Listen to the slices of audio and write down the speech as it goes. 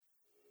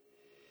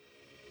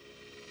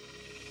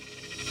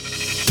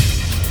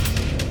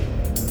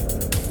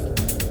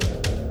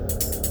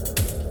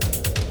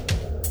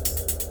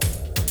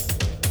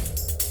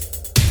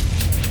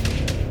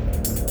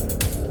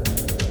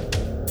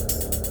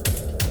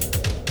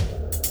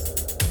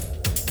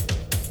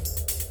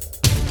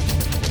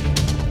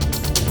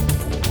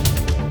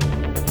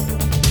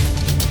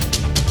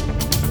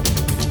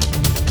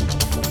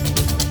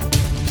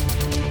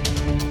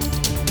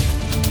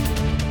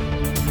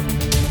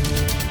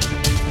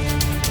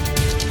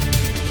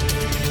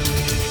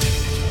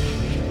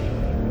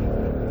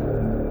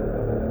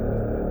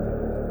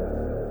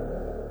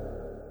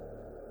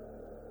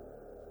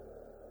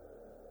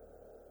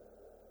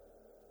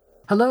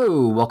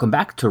Hello, welcome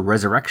back to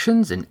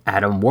Resurrections, an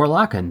Adam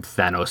Warlock and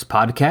Thanos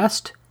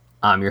podcast.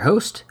 I'm your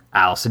host,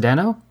 Al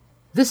Sedano.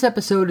 This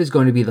episode is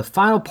going to be the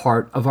final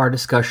part of our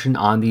discussion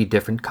on the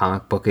different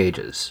comic book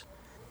ages.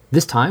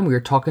 This time we are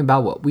talking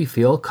about what we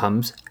feel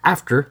comes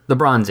after the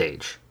Bronze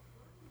Age.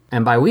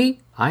 And by we,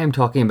 I am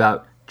talking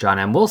about John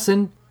M.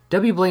 Wilson,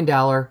 W. Blaine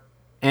Dowler,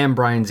 and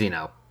Brian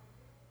Zeno.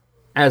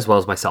 As well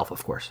as myself,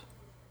 of course.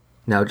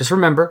 Now, just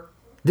remember,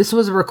 this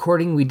was a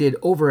recording we did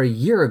over a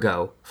year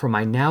ago for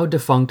my now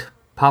defunct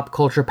Pop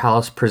Culture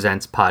Palace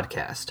Presents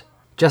podcast,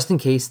 just in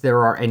case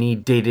there are any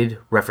dated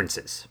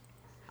references.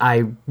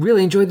 I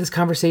really enjoyed this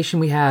conversation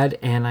we had,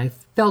 and I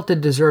felt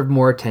it deserved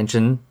more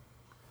attention,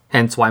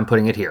 hence why I'm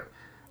putting it here.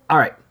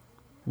 Alright,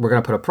 we're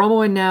going to put a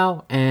promo in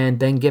now, and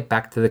then get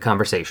back to the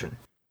conversation.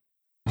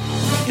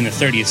 In the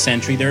 30th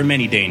century, there are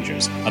many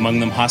dangers, among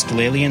them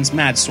hostile aliens,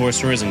 mad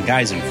sorcerers, and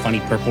guys in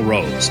funny purple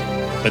robes.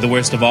 But the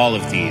worst of all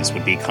of these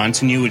would be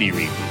continuity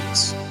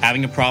reboots.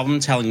 Having a problem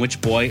telling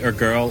which boy or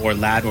girl or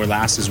lad or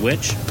lass is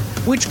which?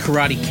 Which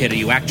Karate Kid are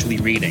you actually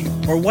reading?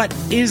 Or what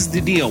is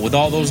the deal with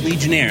all those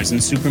Legionnaires in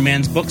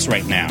Superman's books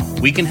right now?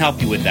 We can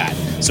help you with that.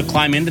 So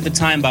climb into the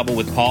time bubble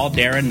with Paul,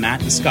 Darren,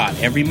 Matt, and Scott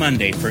every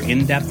Monday for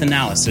in-depth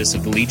analysis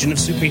of the Legion of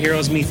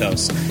Superheroes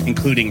mythos,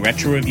 including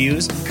retro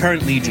reviews,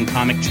 current Legion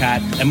comic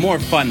chat, and more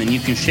fun than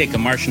you can shake a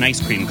Martian ice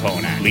cream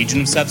cone at.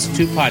 Legion of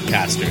Substitute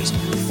Podcasters,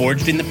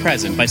 forged in the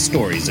present by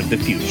stories of the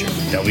future.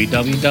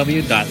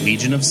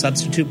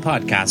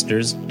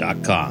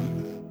 www.legionofsubstitutepodcasters.com.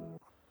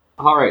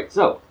 Alright,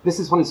 so this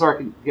is when it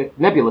starts to get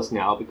nebulous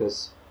now,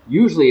 because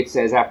usually it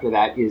says after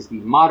that is the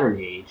modern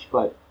age,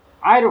 but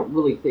I don't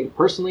really think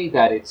personally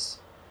that it's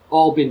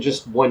all been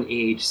just one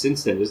age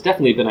since then. There's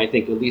definitely been, I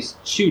think, at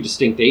least two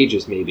distinct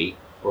ages, maybe,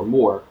 or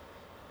more,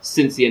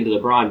 since the end of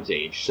the Bronze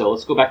Age. So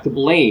let's go back to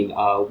Blaine.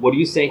 What do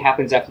you say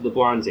happens after the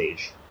Bronze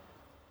Age?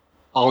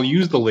 I'll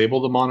use the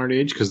label the modern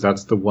age because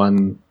that's the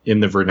one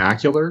in the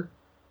vernacular.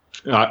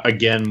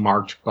 Again,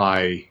 marked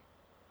by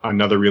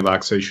another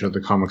relaxation of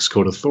the Comics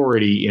Code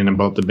Authority in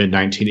about the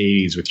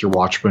mid-1980s with your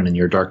Watchmen and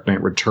your Dark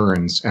Knight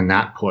Returns and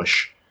that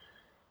push.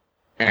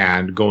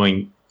 And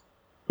going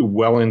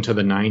well into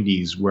the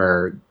 90s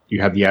where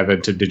you had the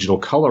advent of digital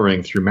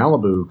coloring through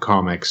Malibu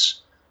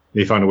Comics.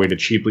 They found a way to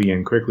cheaply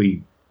and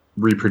quickly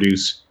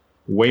reproduce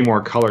way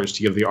more colors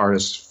to give the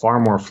artists far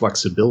more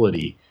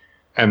flexibility.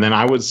 And then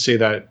I would say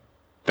that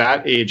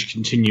that age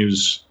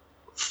continues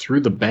through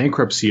the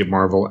bankruptcy of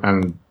Marvel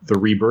and the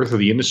rebirth of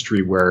the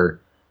industry where,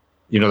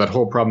 you know, that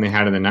whole problem they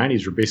had in the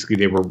 90s where basically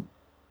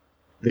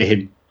they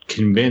had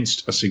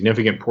convinced a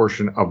significant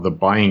portion of the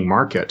buying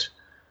market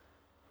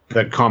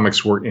that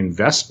comics were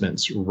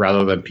investments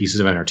rather than pieces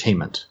of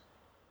entertainment,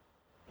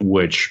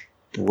 which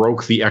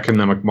broke the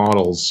economic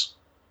models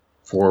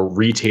for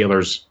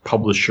retailers,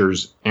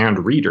 publishers,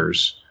 and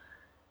readers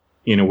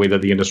in a way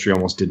that the industry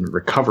almost didn't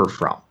recover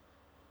from.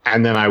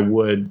 And then I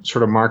would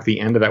sort of mark the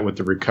end of that with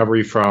the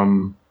recovery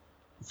from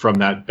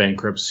that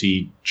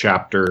bankruptcy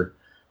chapter,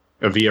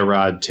 Avia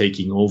Rad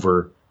taking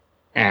over.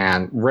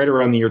 And right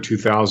around the year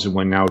 2000,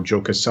 when now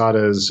Joe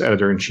Quesada is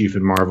editor-in-chief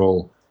in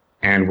Marvel,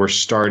 and we're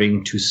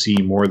starting to see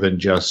more than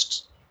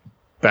just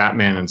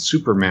Batman and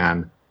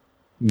Superman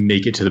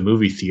make it to the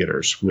movie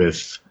theaters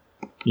with,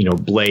 you know,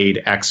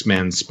 Blade,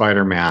 X-Men,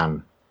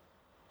 Spider-Man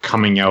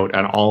coming out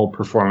and all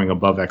performing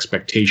above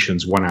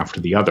expectations one after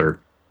the other.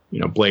 You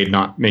know, Blade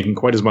not making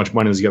quite as much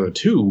money as the other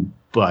two,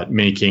 but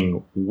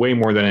making way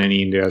more than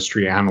any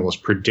industry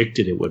analyst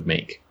predicted it would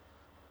make.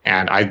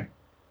 And I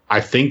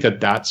think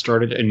that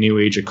started a new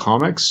age of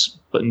comics,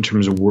 but in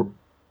terms of,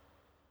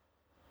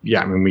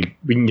 yeah, I mean,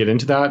 we can get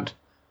into that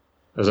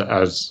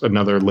as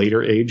another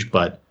later age,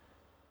 but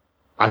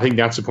I think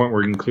that's the point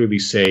where we can clearly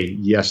say,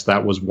 yes,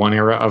 that was one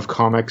era of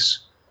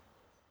comics.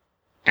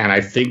 And I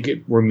think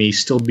we may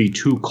still be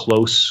too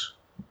close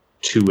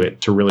to it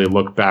to really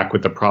look back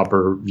with the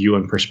proper view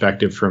and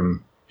perspective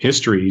from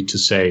history to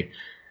say,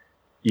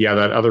 yeah,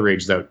 that other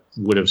age that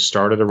would have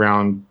started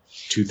around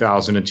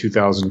 2000 and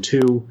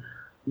 2002,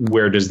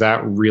 where does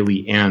that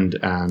really end?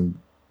 And,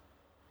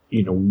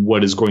 you know,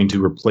 what is going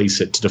to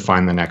replace it to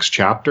define the next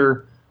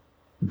chapter?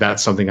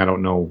 That's something I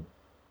don't know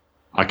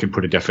I could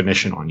put a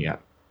definition on yet.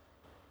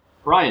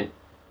 Brian.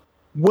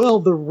 Well,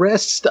 the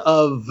rest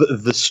of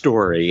the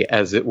story,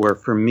 as it were,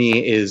 for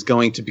me, is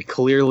going to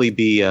clearly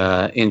be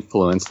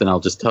influenced, and I'll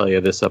just tell you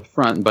this up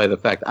front, by the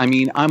fact, I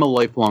mean, I'm a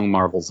lifelong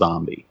Marvel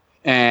zombie.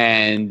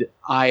 And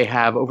I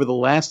have, over the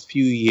last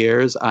few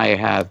years, I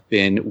have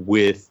been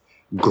with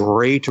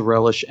great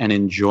relish and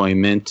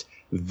enjoyment,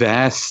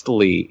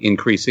 vastly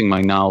increasing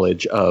my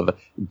knowledge of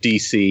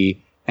DC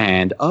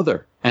and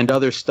other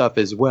stuff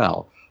as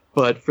well.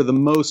 But for the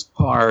most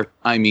part,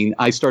 I mean,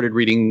 I started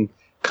reading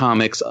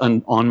comics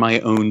on my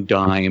own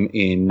dime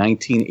in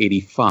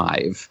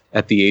 1985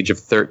 at the age of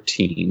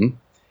 13.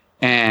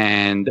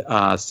 And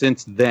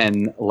since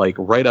then, like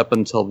right up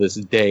until this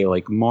day,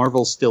 like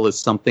Marvel still is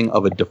something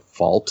of a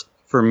default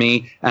for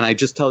me. And I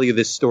just tell you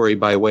this story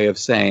by way of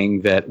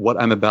saying that what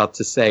I'm about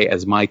to say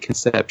as my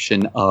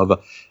conception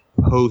of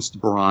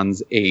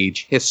post-Bronze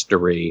Age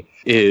history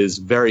is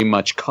very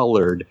much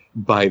colored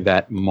by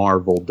that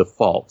Marvel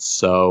default.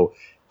 So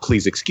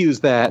please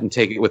excuse that and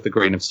take it with a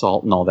grain of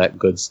salt and all that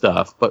good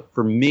stuff. But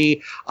for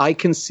me, I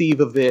conceive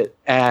of it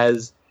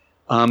as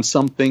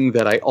something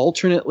that I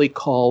alternately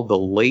call the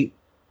late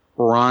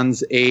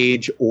Bronze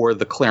Age or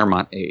the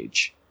Claremont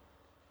Age.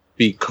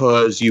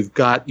 Because you've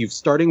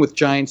starting with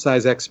Giant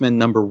Size X-Men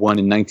 #1 in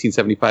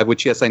 1975,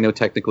 which, yes, I know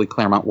technically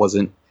Claremont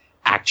wasn't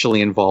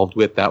actually involved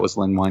with. That was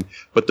Len Wein.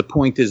 But the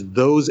point is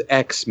those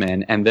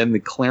X-Men and then the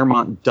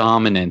Claremont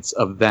dominance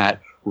of that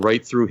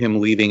right through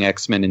him leading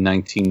X-Men in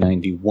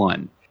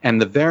 1991. And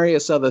the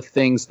various other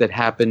things that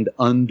happened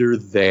under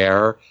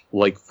there,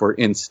 like, for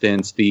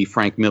instance, the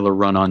Frank Miller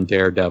run on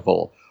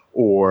Daredevil,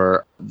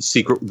 or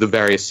the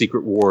various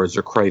Secret Wars,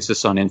 or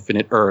Crisis on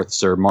Infinite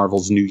Earths, or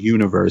Marvel's New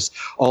Universe.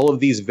 All of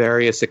these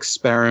various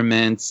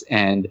experiments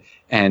and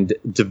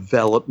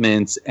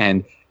developments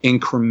and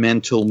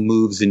incremental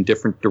moves in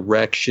different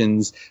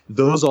directions,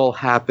 those all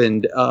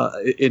happened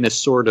in a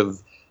sort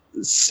of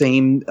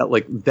same,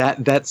 like,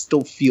 that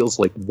still feels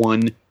like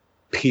one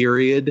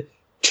period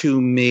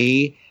to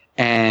me.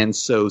 And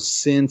so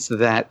since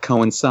that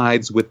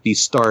coincides with the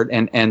start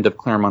and end of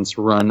Claremont's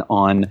run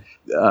on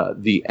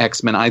the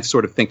X-Men, I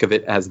sort of think of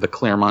it as the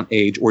Claremont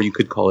Age, or you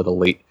could call it a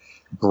late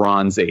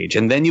Bronze Age.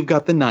 And then you've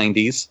got the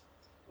 90s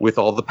with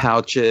all the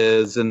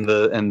Pouches and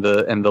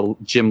the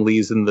Jim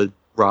Lees and the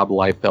Rob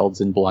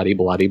Liefelds and blah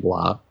blah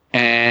blah.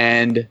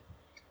 And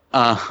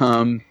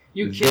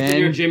you kids and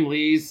your Jim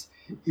Lees.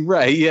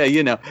 Right, yeah,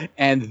 you know.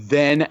 And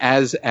then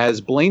as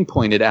Blaine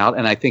pointed out,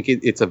 and I think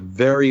it's a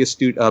very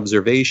astute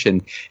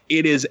observation,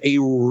 it is a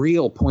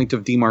real point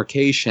of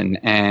demarcation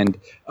and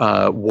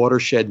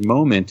watershed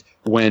moment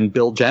when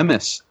Bill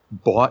Jemas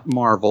bought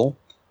Marvel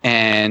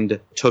and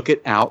took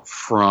it out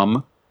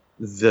from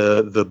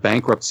the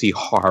bankruptcy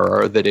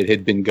horror that it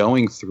had been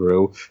going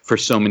through for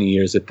so many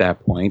years at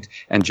that point.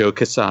 And Joe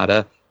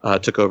Quesada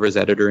took over as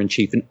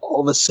editor-in-chief, and all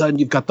of a sudden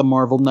you've got the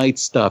Marvel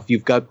Knights stuff.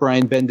 You've got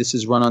Brian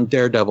Bendis' run on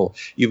Daredevil.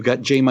 You've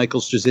got J.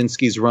 Michael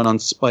Straczynski's run on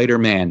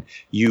Spider-Man.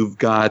 You've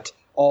got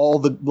all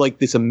the, like,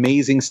 this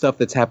amazing stuff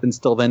that's happened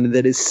still then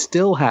that is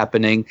still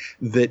happening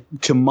that,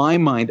 to my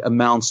mind,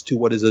 amounts to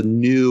what is a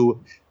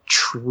new,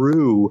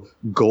 true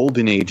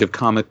golden age of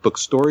comic book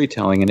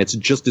storytelling. And it's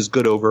just as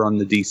good over on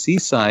the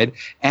DC side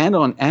and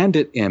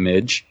at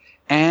Image.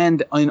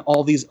 And in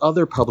all these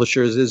other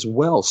publishers as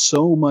well.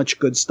 So much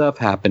good stuff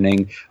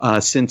happening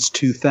since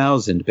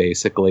 2000,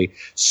 basically.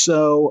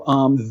 So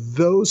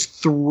those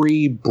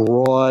three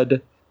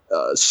broad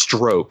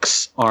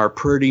strokes are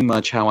pretty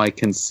much how I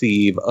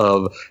conceive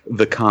of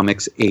the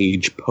comics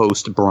age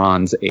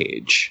post-Bronze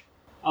Age.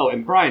 Oh,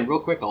 and Brian, real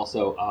quick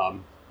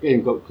also,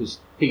 because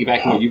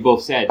piggybacking on what you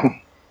both said,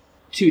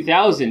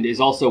 2000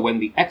 is also when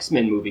the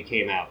X-Men movie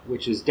came out,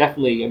 which is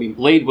definitely, I mean,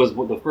 Blade was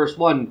the first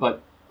one,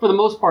 but for the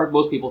most part,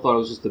 most people thought it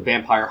was just a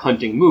vampire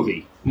hunting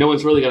movie. No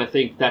one's really going to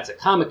think that's a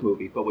comic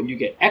movie, but when you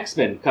get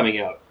X-Men coming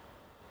out,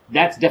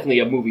 that's definitely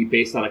a movie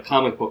based on a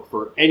comic book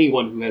for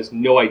anyone who has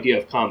no idea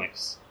of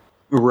comics.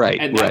 Right,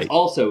 and that's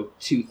also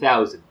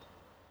 2000,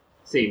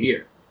 same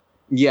year.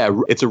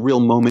 Yeah, it's a real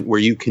moment where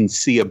you can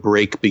see a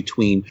break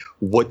between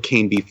what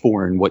came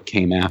before and what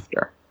came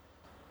after.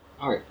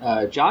 All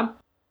right, John?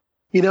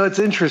 You know, it's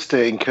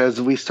interesting because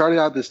we started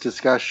out this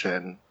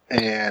discussion,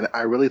 and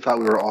I really thought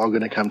we were all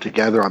going to come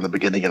together on the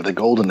beginning of the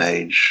Golden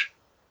Age.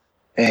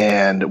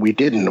 And we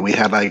didn't. We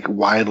had like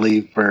widely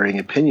varying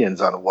opinions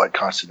on what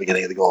constituted the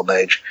beginning of the Golden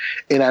Age.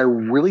 And I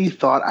really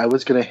thought I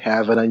was going to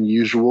have an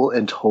unusual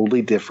and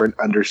totally different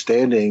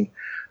understanding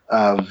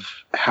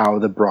of how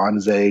the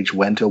Bronze Age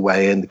went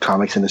away and the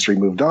comics industry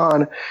moved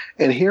on.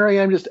 And here I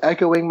am just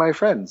echoing my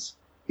friends.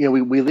 You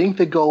know, we link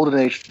the Golden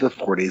Age to the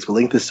 40s. We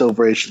link the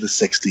Silver Age to the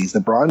 60s. The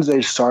Bronze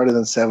Age started in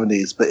the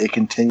 70s, but it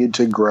continued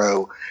to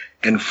grow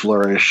and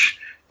flourish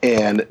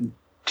and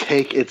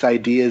take its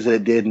ideas that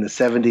it did in the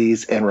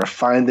 70s and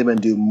refine them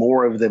and do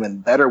more of them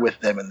and better with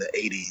them in the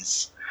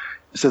 80s.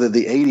 So that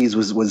the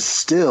 80s was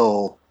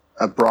still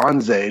a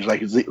Bronze Age,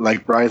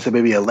 like Brian said,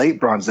 maybe a late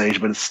Bronze Age,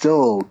 but it's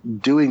still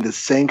doing the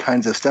same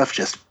kinds of stuff,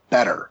 just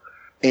better.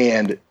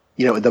 And,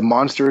 you know, the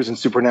monsters and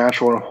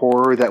supernatural and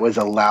horror that was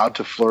allowed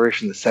to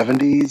flourish in the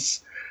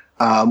 70s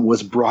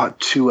was brought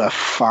to a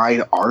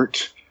fine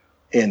art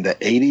in the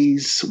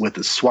 80s with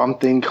the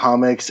Swamp Thing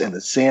comics and the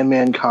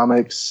Sandman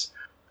comics,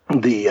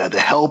 the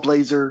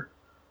Hellblazer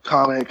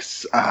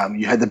comics.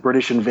 You had the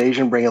British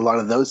invasion bring a lot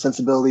of those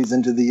sensibilities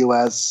into the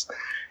U.S.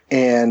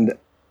 And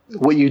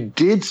what you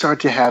did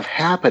start to have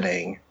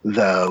happening,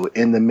 though,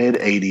 in the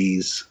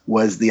mid-'80s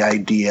was the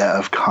idea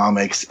of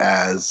comics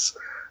as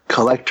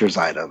collector's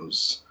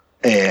items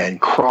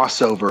and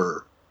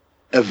crossover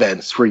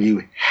events where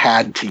you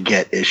had to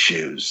get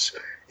issues.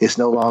 It's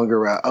no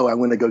longer, I'm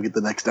going to go get the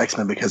next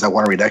X-Men because I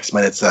want to read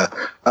X-Men. It's I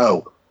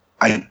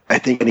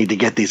think I need to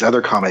get these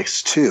other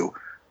comics too.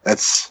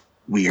 That's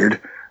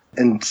weird.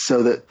 And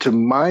so that, to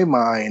my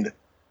mind,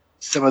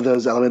 some of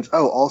those elements,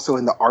 also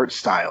in the art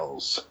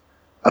styles,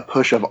 a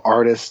push of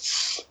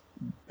artists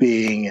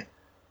being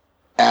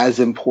as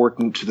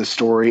important to the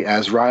story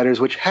as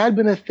writers, which had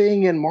been a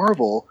thing in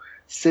Marvel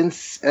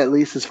since at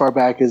least as far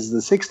back as the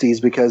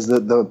 60s, because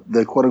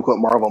the quote-unquote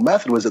Marvel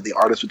method was that the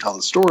artist would tell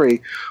the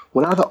story.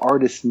 Well, now the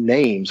artists'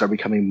 names are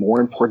becoming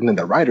more important than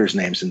the writers'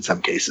 names in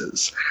some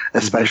cases,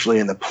 especially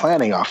in the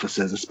planning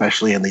offices,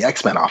 especially in the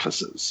X-Men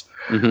offices.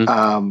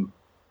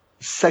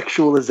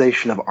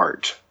 Sexualization of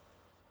art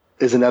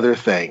is another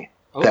thing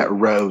that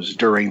rose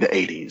during the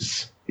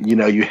 80s. You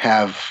know, you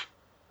have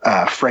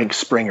Frank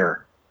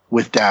Springer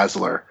with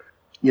Dazzler.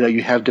 You know,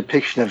 you have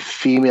depiction of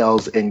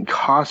females in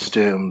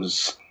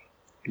costumes.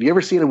 Have you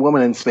ever seen a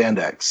woman in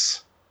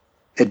spandex?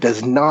 It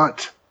does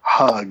not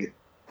hug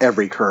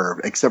every curve,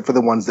 except for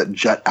the ones that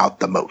jut out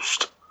the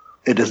most.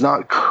 It does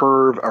not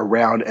curve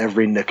around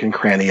every nook and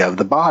cranny of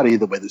the body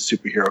the way the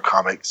superhero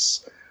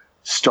comics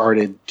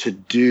started to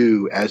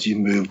do as you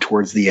move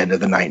towards the end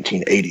of the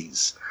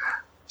 1980s.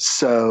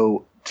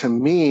 So, to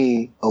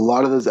me, a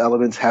lot of those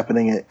elements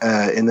happening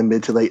in the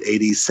mid to late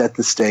 80s set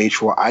the stage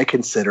for what I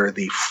consider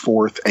the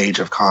fourth age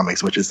of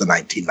comics, which is the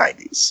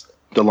 1990s.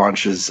 The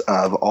launches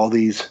of all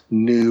these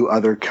new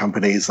other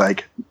companies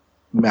like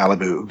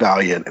Malibu,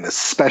 Valiant, and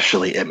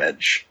especially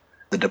Image.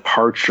 The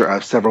departure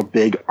of several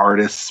big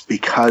artists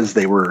because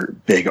they were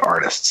big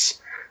artists.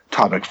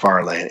 Todd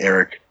McFarlane,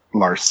 Eric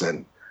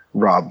Larson,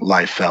 Rob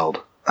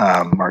Liefeld,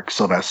 Mark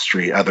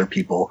Silvestri, other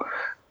people.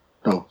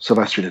 No,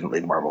 Silvestri didn't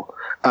lead Marvel.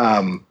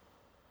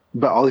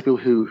 But all the people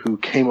who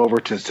came over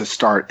to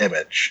start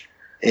Image.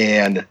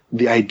 And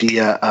the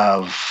idea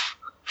of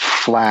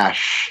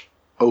Flash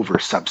over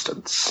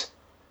substance.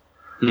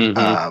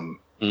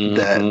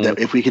 That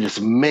if we could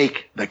just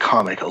make the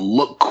comic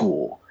look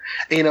cool.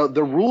 And, you know,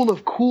 the rule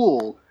of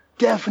cool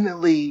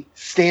definitely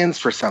stands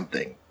for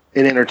something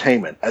in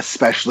entertainment,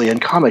 especially in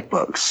comic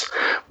books.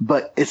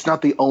 But it's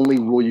not the only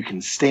rule you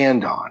can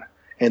stand on.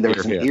 And there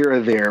was an era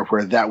there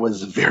where that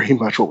was very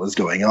much what was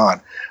going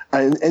on.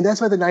 And that's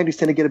why the 90s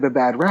tend to get a bit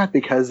bad rap,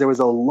 because there was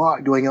a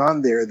lot going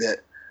on there that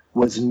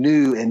was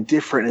new and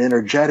different and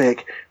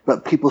energetic,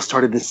 but people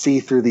started to see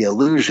through the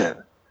illusion.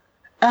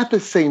 At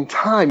the same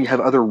time, you have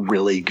other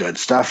really good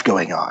stuff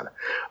going on.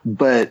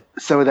 But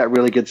some of that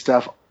really good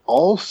stuff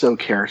also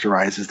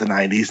characterizes the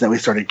 90s, and that we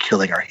started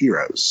killing our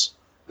heroes.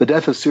 The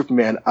death of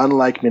Superman,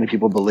 unlike many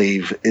people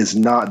believe, is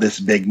not this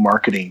big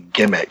marketing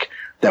gimmick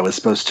that was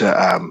supposed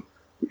to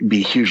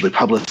be hugely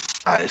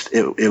publicized.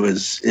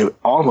 It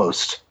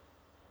almost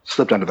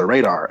slipped under the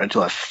radar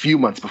until a few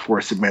months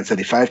before Superman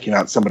 75 came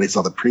out. Somebody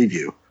saw the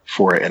preview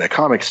for it in a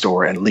comic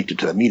store and leaked it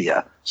to the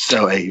media.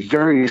 So a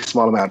very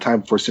small amount of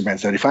time before Superman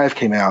 75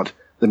 came out,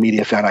 the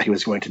media found out he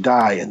was going to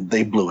die, and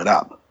they blew it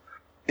up.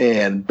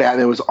 And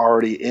Batman was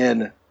already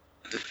in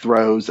the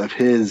throes of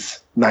his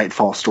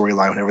Nightfall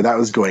storyline whenever that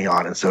was going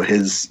on, and so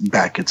his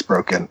back gets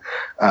broken.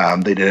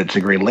 They did it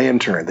to Green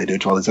Lantern. They did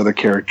it to all these other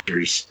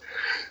characters.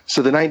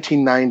 So the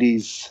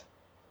 1990s,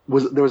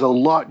 there was a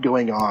lot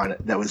going on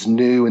that was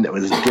new and that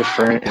was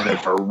different in a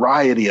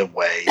variety of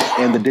ways,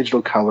 and the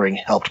digital coloring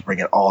helped bring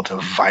it all to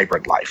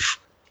vibrant life.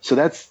 So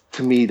that's,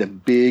 to me, the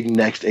big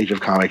next age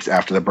of comics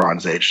after the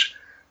Bronze Age.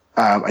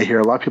 I hear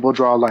a lot of people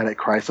draw a line at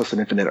Crisis on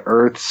Infinite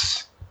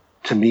Earths.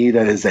 To me,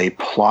 that is a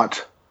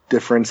plot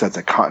difference. That's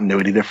a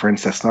continuity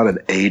difference. That's not an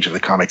age of the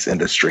comics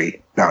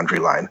industry boundary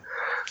line.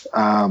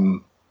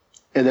 And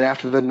then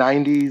after the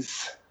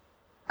 90s,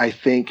 I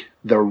think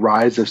the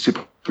rise of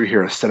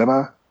superhero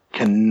cinema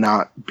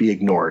cannot be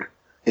ignored.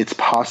 It's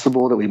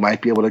possible that we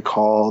might be able to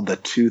call the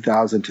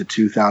 2000 to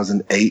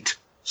 2008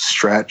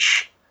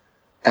 stretch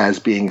as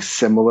being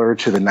similar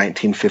to the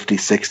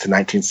 1956 to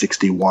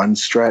 1961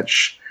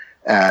 stretch,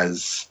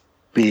 as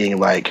being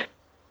like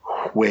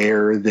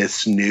where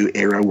this new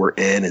era we're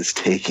in is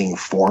taking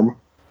form.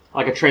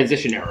 Like a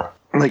transition era.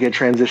 Like a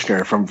transition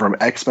era from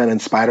X-Men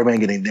and Spider-Man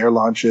getting their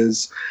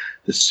launches,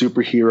 the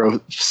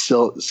superhero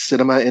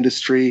cinema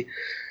industry,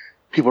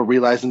 people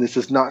realizing this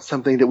is not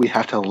something that we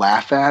have to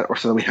laugh at or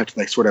something we have to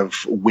like sort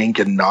of wink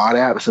and nod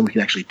at, but something we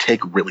can actually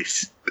take really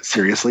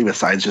seriously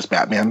besides just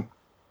Batman.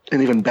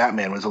 And even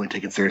Batman was only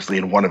taken seriously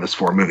in one of his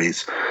 4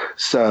 movies.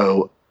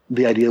 So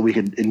the idea we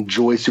could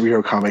enjoy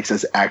superhero comics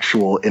as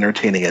actual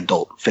entertaining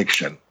adult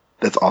fiction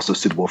that's also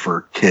suitable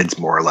for kids,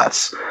 more or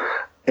less.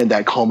 And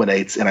that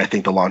culminates in, I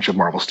think, the launch of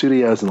Marvel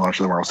Studios and the launch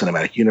of the Marvel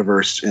Cinematic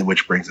Universe, in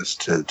which brings us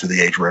to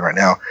the age we're in right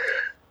now.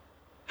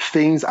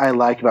 Things I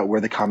like about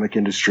where the comic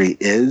industry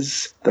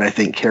is that I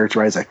think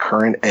characterize a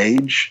current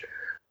age.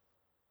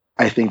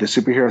 I think the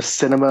superhero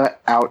cinema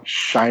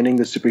outshining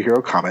the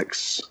superhero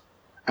comics.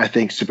 I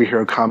think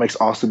superhero comics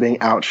also being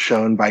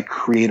outshone by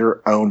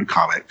creator-owned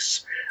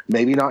comics.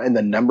 Maybe not in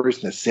the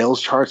numbers and the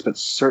sales charts, but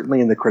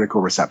certainly in the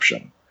critical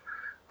reception.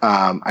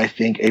 I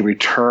think a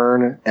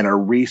return and a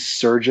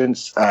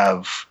resurgence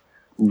of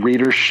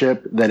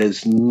readership that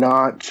is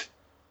not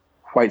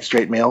white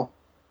straight male.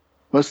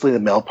 Mostly the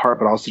male part,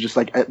 but also just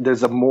like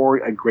there's a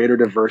greater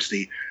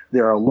diversity.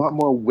 There are a lot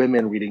more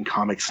women reading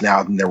comics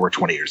now than there were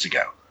 20 years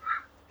ago.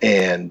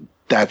 And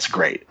that's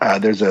great.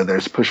 There's a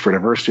push for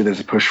diversity. There's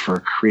a push for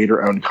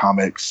creator-owned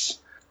comics.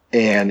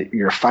 And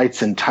your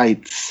fights and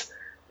tights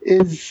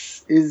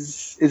is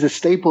a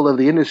staple of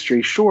the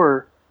industry,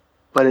 sure,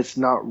 but it's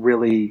not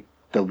really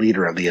the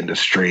leader of the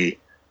industry,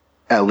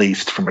 at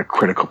least from a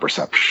critical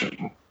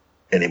perception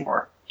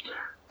anymore.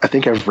 I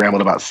think I've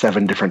rambled about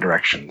 7 different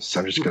directions, so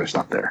I'm just going to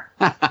stop there.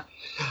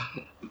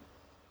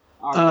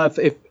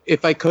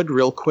 If I could,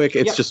 real quick,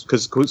 it's just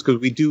because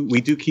we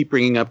do keep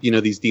bringing up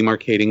these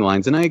demarcating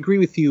lines, and I agree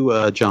with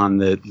you, John,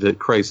 that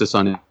Crisis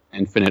on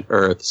Infinite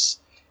Earths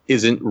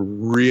isn't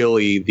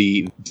really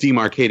the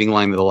demarcating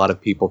line that a lot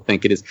of people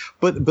think it is.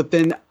 But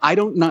then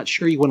I'm not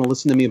sure you want to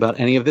listen to me about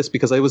any of this,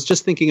 because I was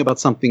just thinking about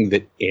something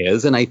that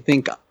is, and I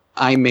think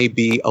I may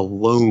be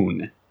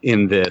alone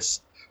in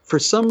this. For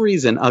some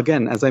reason,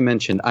 again, as I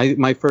mentioned,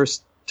 my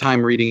first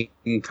time reading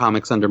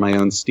comics under my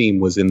own steam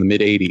was in the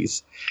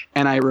mid-'80s.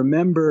 And I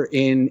remember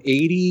in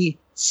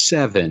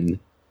 87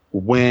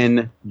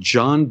 when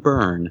John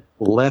Byrne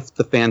left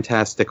the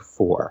Fantastic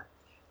Four.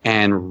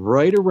 And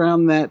right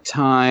around that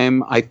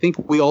time, I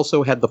think we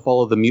also had the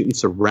Fall of the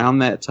Mutants around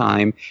that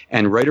time.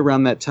 And right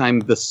around that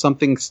time,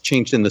 something's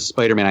changed in the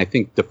Spider-Man. I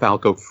think the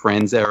DeFalco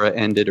Friends era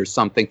ended or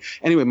something.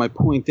 Anyway, my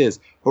point is,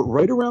 but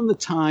right around the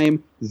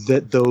time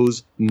that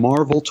those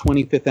Marvel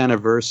 25th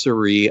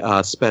anniversary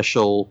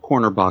special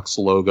corner box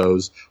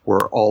logos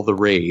were all the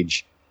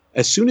rage,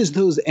 as soon as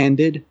those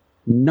ended,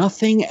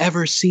 nothing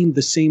ever seemed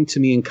the same to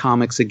me in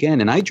comics again.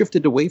 And I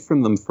drifted away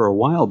from them for a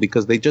while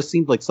because they just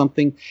seemed like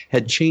something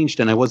had changed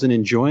and I wasn't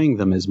enjoying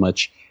them as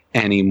much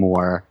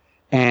anymore.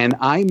 And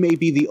I may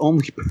be the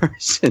only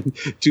person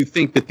to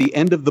think that the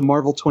end of the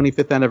Marvel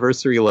 25th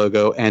anniversary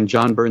logo and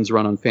John Byrne's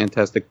run on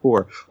Fantastic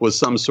Four was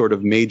some sort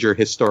of major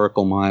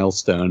historical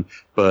milestone.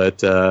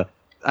 But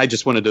I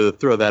just wanted to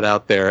throw that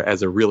out there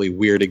as a really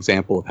weird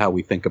example of how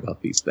we think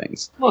about these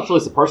things. Well, it's at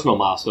least a personal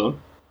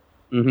milestone.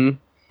 Mm-hmm.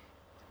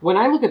 When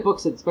I look at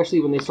books,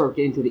 especially when they start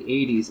getting to the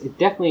 80s, it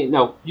definitely...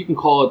 Now, you can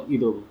call it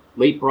either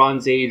late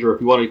Bronze Age, or if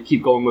you want to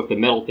keep going with the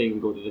metal thing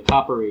and go to the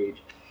Copper Age,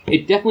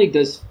 it definitely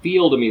does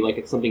feel to me like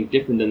it's something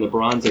different than the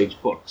Bronze Age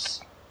books.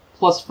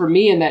 Plus, for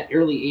me, in that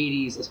early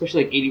 80s,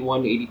 especially like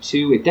 81,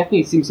 82, it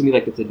definitely seems to me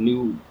like it's a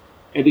new...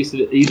 At least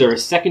either a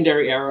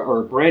secondary era or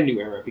a brand new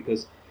era,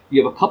 because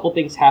you have a couple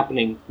things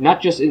happening,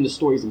 not just in the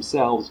stories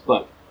themselves,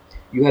 but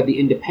you have the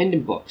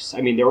independent books.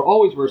 I mean, there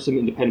always were some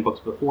independent books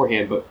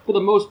beforehand, but for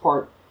the most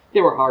part, they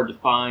were hard to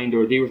find,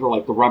 or these were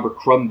like the Robert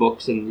Crumb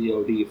books and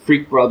the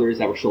Freak Brothers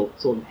that were sold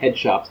in head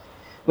shops.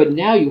 But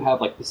now you have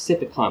like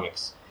Pacific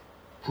Comics,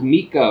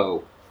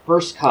 Comico,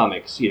 First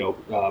Comics,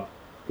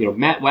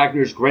 Matt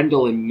Wagner's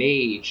Grendel and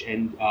Mage,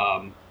 and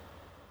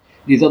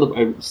these other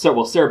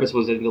Cerebus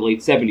was in the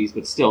late 70s,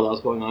 but still that was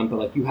going on. But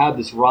like you have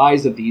this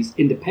rise of these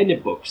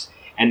independent books,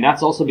 and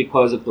that's also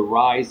because of the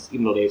rise,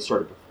 even though they had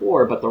started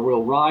before, but the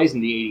real rise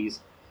in the 80s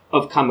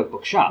of comic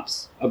book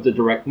shops, of the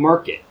direct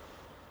market.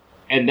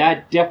 And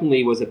that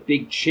definitely was a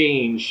big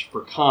change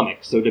for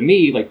comics. So to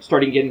me, like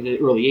starting getting into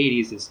the early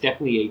 80s is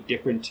definitely a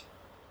different,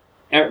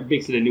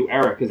 makes it a new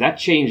era, because that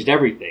changed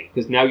everything.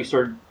 Because now you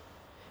started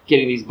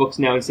getting these books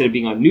now, instead of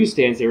being on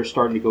newsstands, they were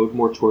starting to go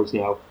more towards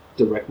now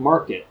direct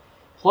market.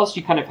 Plus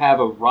you kind of have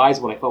a rise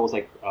of what I thought was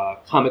like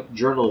comic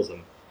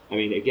journalism. I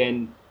mean,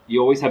 again,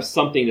 you always have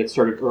something that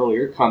started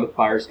earlier. Comic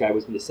Buyer's Guide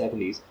was in the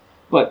 70s.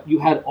 But you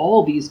had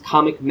all these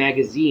comic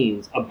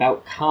magazines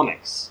about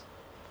comics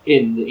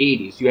in the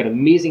 80s. You had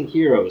Amazing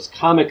Heroes,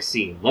 Comic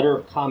Scene, Letter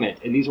of Comment,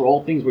 and these were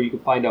all things where you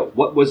could find out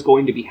what was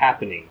going to be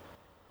happening.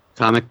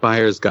 Comic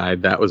Buyer's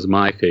Guide, that was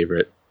my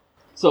favorite.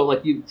 So,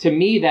 like, to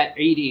me, that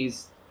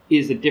 80s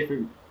is a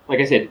different... Like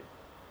I said,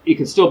 it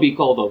can still be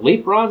called a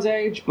late Bronze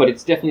Age, but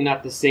it's definitely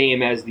not the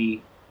same as the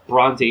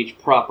Bronze Age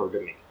proper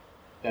to me.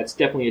 That's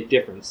definitely a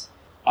difference.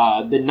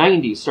 The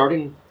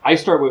 90s, I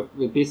start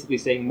with basically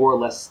saying more or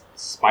less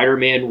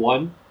Spider-Man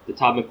 1, the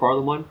Todd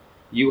McFarlane one.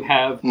 You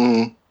have...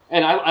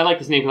 And I like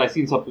this name because I've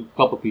seen a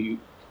couple of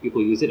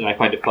people use it, and I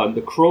find it fun.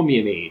 The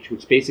Chromium Age,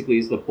 which basically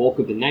is the bulk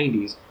of the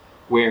 90s,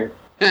 where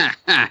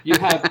you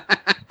have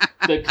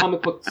the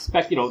comic book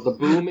the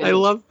boom. And, I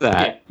love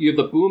that. Yeah, you have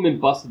the boom and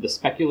bust of the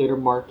speculator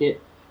market.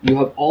 You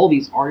have all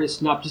these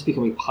artists not just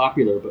becoming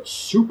popular, but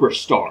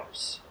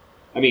superstars.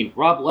 I mean,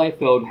 Rob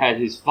Liefeld had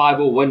his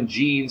 501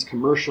 Jeans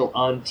commercial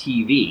on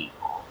TV.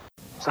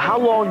 So how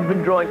long have you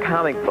been drawing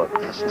comic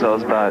books? Since I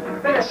was about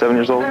 7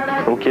 years old,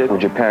 little kid.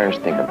 What did your parents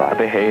think about it?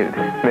 They hated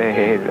it. They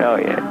hated it. Oh,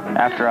 yeah.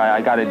 After I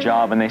got a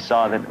job and they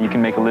saw that you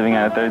can make a living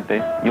out of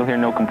Thursday, you'll hear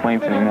no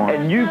complaints anymore.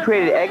 And you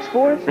created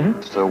X-Force?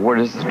 Mm-hmm. So what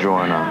is this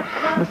drawing on?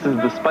 This is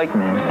the Spike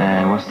Man.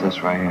 And what's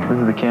this right here? This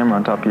is the camera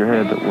on top of your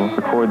head that will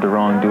record the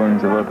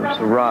wrongdoings of others.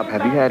 So, Rob,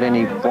 have you had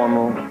any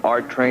formal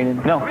art training?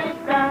 No.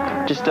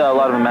 Just a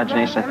lot of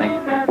imagination, I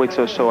think. Wait,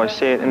 so I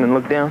say it and then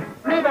look down?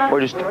 Or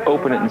just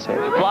open it and say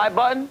it? Fly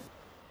button?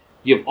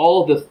 You have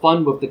all the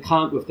fun with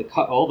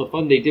all the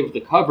fun they did with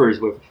the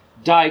covers, with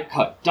die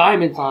cut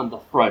diamonds on the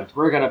front.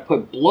 We're gonna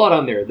put blood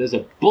on there. There's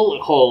a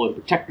bullet hole in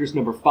Protectors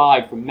number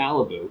 5 from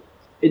Malibu,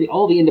 and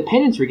all the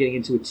independents were getting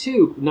into it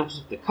too. Not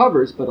just the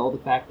covers, but all the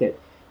fact that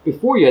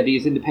before you had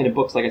these independent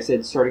books, like I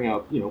said, starting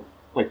out,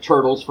 like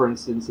Turtles, for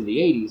instance, in the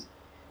 80s.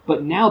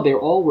 But now they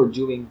all were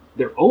doing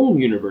their own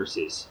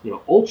universes.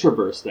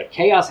 Ultraverse, that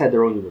Chaos had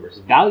their own universe.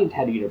 Valiant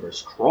had a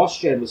universe.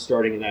 CrossGen was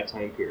starting in that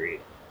time period.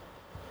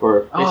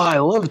 I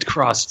loved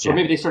CrossGen. Or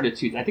maybe they started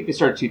I think they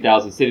started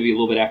 2000, so it'd be a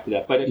little bit after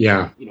that. But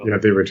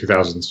they were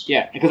 2000s.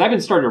 Yeah, because I've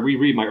been starting to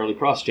reread my early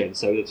CrossGen,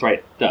 so that's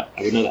right. Duh,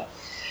 I would know that.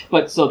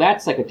 But so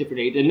that's like a different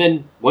age. And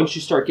then once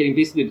you start getting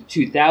basically to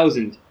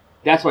 2000,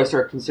 that's why I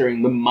start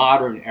considering the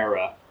modern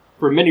era.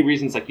 For many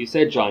reasons, like you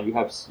said, John, you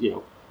have,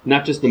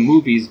 not just the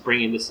movies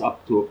bringing this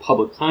up to a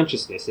public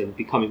consciousness and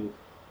becoming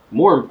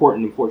more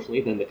important,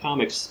 unfortunately, than the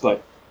comics,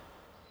 but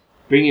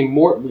bringing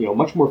more,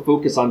 much more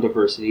focus on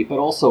diversity, but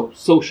also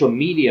social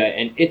media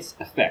and its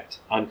effect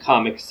on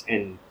comics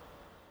and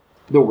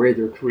the way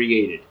they're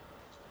created.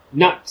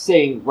 Not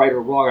saying right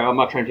or wrong, I'm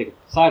not trying to take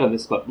a side on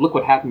this, but look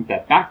what happened with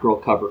that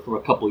Batgirl cover from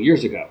a couple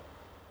years ago.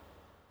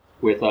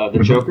 With the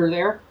Joker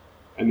there.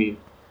 I mean,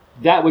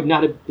 that would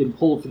not have been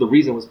pulled for the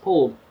reason it was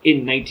pulled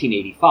in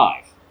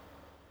 1985.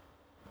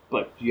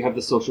 But you have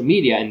the social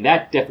media, and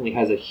that definitely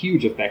has a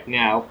huge effect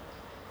now.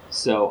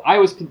 So I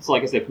always,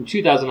 like I said, from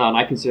 2000 on,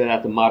 I consider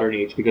that the modern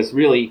age, because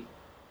really,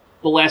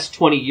 the last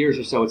 20 years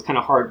or so, it's kind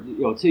of hard,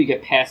 until you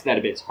get past that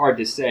a bit, it's hard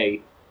to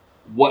say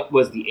what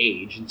was the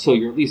age until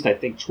you're at least, I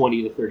think,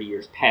 20 to 30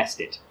 years past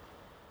it.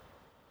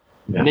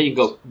 Yeah. And then you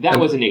go, that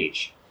was an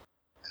age.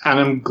 And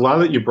I'm glad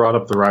that you brought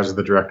up the rise of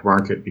the direct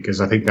market,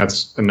 because I think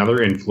that's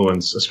another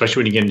influence,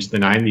 especially when you get into the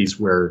 90s,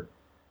 where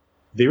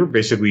they were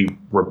basically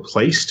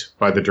replaced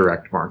by the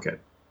direct market.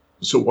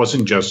 So it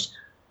wasn't just,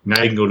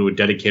 now you can go to a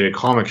dedicated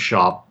comic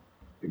shop.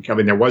 I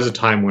mean, there was a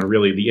time when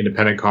really the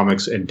independent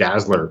comics and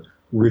Dazzler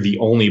were the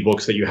only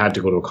books that you had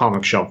to go to a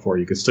comic shop for.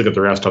 You could still get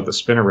the rest off the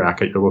spinner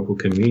rack at your local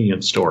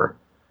convenience store.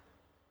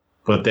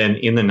 But then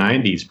in the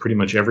 90s, pretty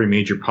much every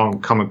major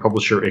comic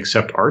publisher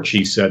except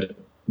Archie said,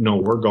 no,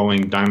 we're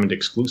going Diamond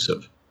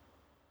exclusive.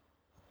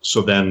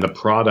 So then the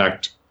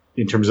product,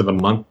 in terms of the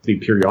monthly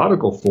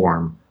periodical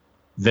form,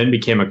 then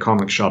became a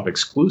comic shop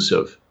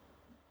exclusive.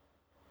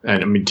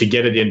 And I mean, to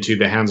get it into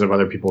the hands of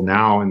other people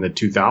now in the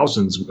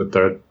 2000s with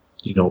the,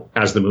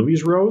 as the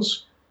movies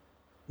rose,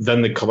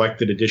 then the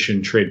collected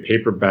edition trade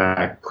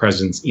paperback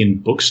presence in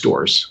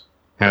bookstores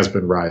has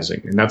been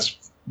rising. And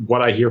that's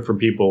what I hear from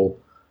people,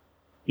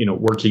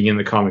 working in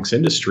the comics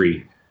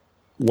industry.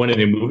 When a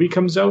new movie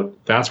comes out,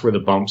 that's where the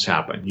bumps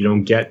happen. You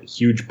don't get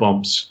huge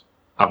bumps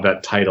of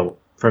that title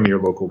from your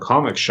local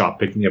comic shop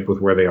picking up with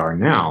where they are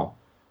now.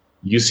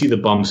 You see the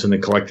bumps in the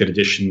collected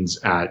editions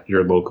at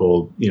your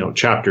local,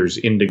 Chapters,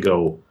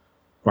 Indigo,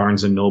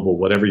 Barnes & Noble,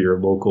 whatever your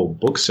local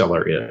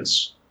bookseller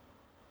is.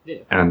 Yeah,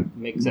 and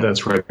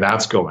that's where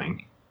that's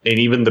going. And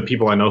even the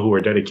people I know who are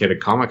dedicated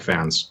comic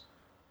fans,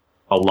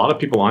 a lot of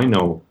people I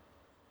know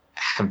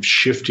have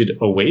shifted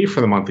away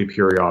from the monthly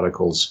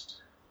periodicals,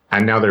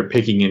 and now they're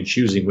picking and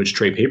choosing which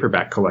trade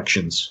paperback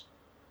collections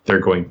they're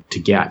going to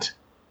get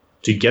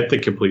the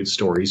complete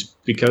stories,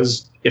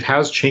 because it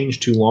has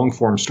changed to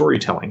long-form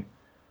storytelling.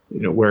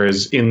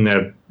 Whereas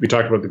we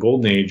talked about the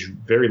Golden Age,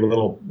 very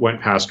little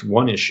went past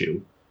one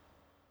issue.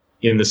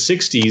 In the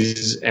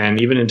 60s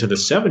and even into the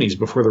 70s,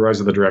 before the rise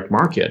of the direct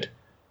market,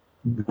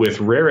 with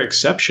rare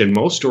exception,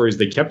 most stories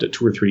they kept at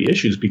 2 or 3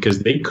 issues because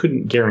they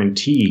couldn't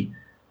guarantee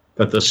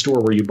that the store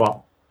where you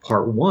bought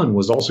part 1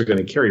 was also going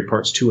to carry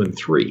parts 2 and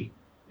 3.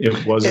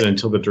 It wasn't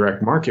until the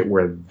direct market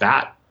where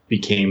that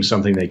became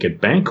something they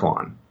could bank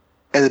on.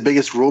 And the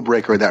biggest rule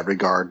breaker in that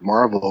regard,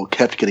 Marvel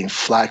kept getting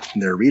flack from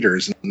their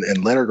readers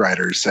and letter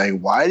writers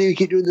saying, why do you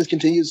keep doing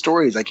discontinued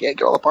stories? I can't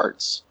get all the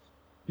parts.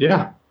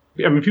 Yeah.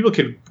 I mean, people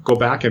could go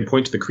back and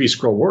point to the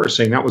Kree-Skrull War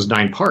saying that was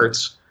 9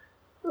 parts.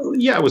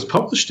 Yeah, it was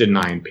published in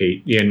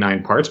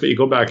 9 parts, but you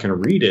go back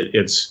and read it,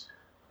 it's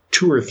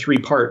 2 or 3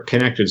 part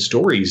connected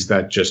stories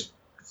that just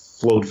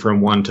flowed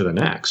from one to the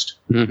next.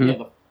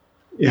 Mm-hmm.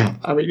 Yeah.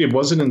 I mean, it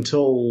wasn't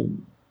until,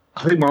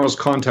 I think Marvel's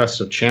Contest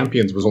of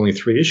Champions was only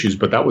 3 issues,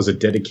 but that was a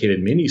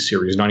dedicated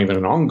miniseries, not even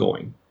an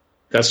ongoing.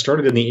 That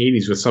started in the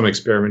 80s with some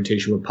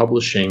experimentation with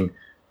publishing,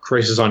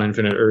 Crisis on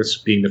Infinite Earths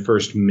being the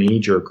first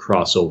major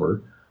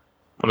crossover.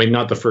 I mean,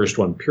 not the first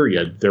one,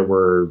 period. There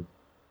were,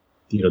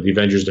 the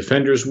Avengers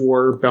Defenders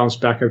War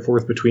bounced back and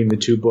forth between the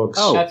 2 books.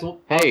 Oh,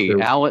 hey,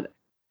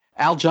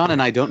 Al, John,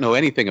 and I don't know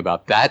anything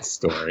about that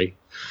story.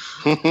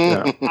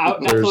 Yeah.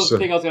 That's the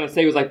thing I was going to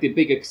say was like the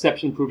big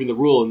exception proving the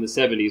rule in the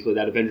 70s with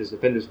that Avengers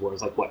Defenders War.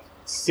 It was like,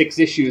 6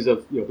 issues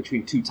of,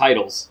 between 2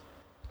 titles.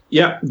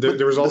 Yeah,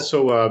 there was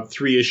also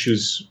 3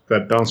 issues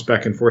that bounced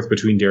back and forth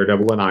between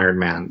Daredevil and Iron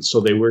Man. So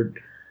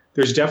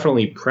there's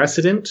definitely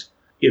precedent.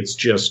 It's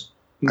just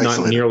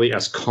not nearly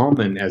as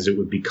common as it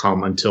would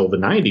become until the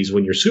 90s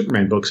when your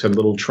Superman books had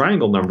little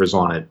triangle numbers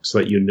on it so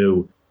that you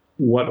knew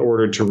what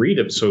order to read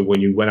it. So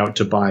when you went out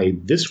to buy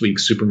this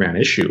week's Superman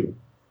issue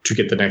to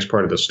get the next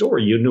part of the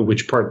story, you knew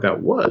which part that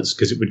was,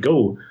 because it would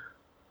go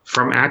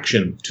from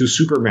Action to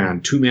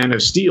Superman to Man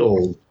of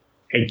Steel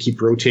and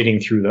keep rotating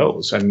through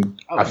those. And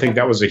I think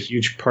that was a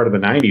huge part of the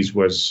 90s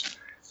was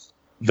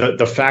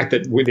the fact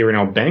that they were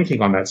now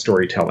banking on that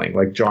storytelling.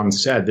 Like John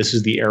said, this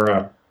is the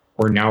era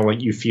where now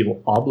you feel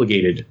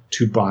obligated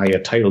to buy a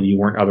title you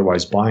weren't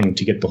otherwise buying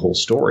to get the whole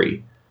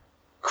story.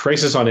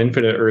 Crisis on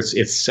Infinite Earths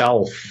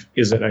itself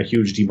isn't a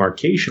huge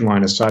demarcation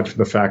line, aside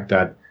from the fact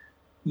that,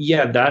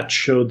 yeah, that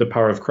showed the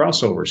power of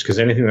crossovers, because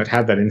anything that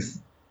had that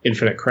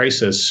Infinite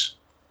Crisis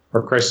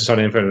or Crisis on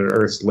Infinite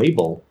Earths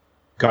label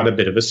got a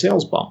bit of a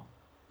sales bump.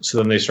 So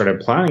then they started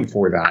planning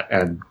for that,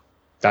 and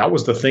that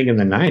was the thing in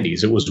the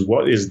 90s. It was,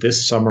 what is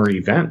this summer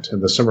event?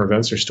 And the summer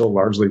events are still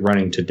largely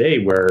running today,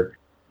 where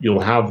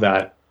you'll have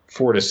that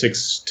 4 to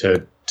 6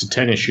 to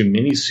 10 issue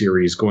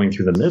miniseries going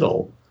through the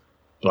middle.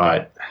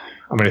 But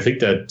I mean, I think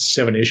that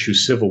 7-issue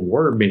Civil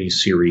War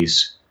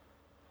miniseries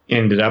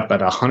ended up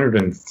at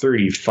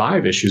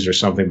 135 issues or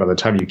something by the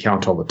time you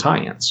count all the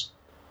tie-ins.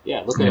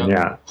 Yeah, look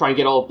at trying to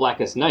get all of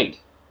Blackest Night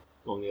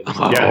on the other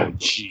side. Yeah,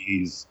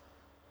 jeez.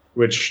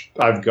 Which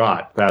I've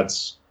got.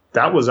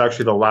 That was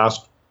actually the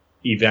last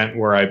event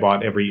where I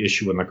bought every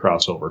issue in the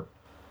crossover.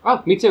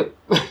 Oh, me too.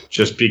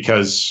 Just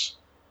because,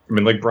 I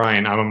mean, like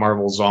Brian, I'm a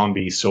Marvel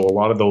zombie, so a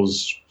lot of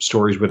those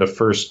stories were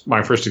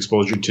my first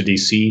exposure to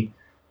DC,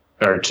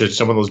 or to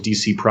some of those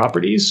DC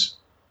properties.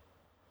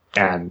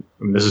 And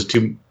I mean, this is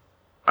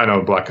I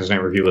know Blackest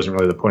Night Review isn't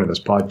really the point of this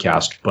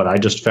podcast, but I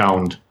just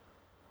found,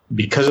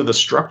 because of the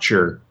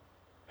structure,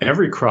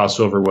 every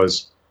crossover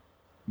was,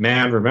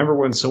 man, remember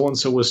when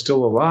so-and-so was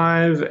still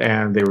alive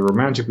and they were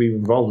romantically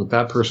involved with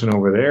that person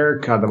over there?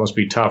 God, that must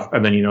be tough.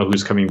 And then you know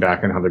who's coming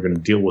back and how they're going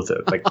to deal with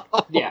it. Like,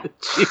 yeah.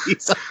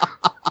 Jeez.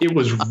 It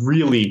was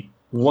really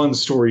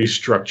one-story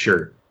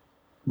structure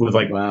with,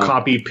 like,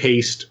 copy,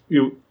 paste.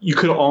 You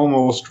could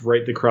almost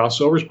write the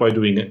crossovers by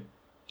doing it,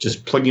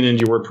 just plugging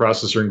into your word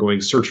processor and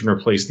going search and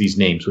replace these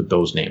names with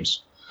those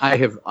names. I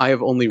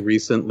have only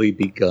recently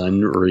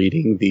begun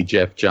reading the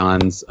Jeff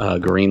Johns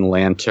Green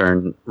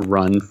Lantern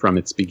run from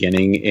its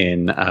beginning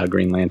in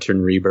Green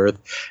Lantern Rebirth,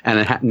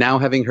 and now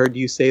having heard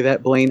you say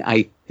that, Blaine,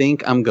 I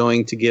think I'm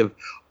going to give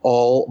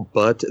all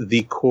but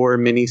the core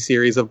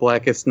miniseries of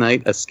Blackest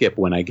Night a skip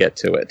when I get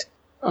to it.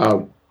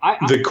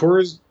 The core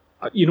is,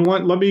 you know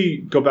what? Let me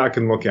go back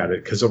and look at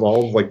it, because of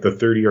all of, like, the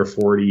 30 or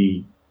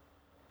 40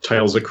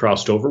 titles it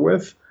crossed over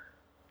with,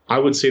 I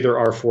would say there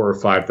are 4 or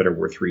 5 that are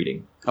worth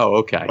reading. Oh,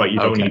 okay. But you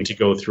don't need to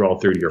go through all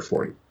 30 or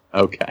 40.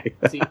 Okay.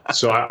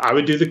 So I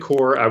would do the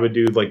core. I would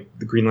do, like,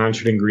 the Green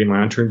Lantern and Green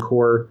Lantern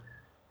core.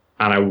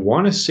 And I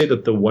want to say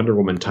that the Wonder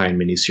Woman tie-in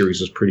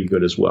miniseries was pretty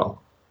good as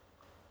well.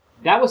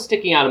 That was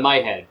sticking out of my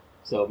head,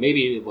 so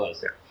maybe it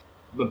was.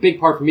 The big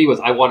part for me was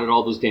I wanted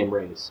all those damn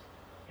rings.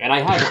 And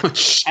I have them.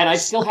 And I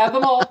still have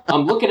them all.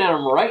 I'm looking at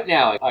them right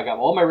now. I got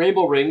all my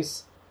rainbow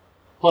rings,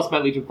 plus my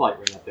Legion Flight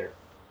ring up there.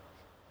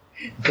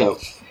 So,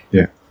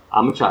 yeah.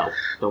 I'm a child.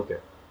 Don't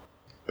care.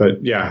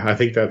 But yeah, I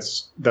think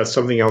that's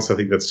something else I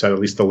think that set at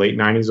least the late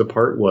 90s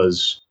apart,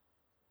 was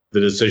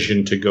the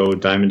decision to go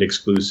Diamond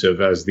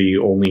exclusive as the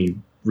only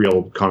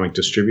real comic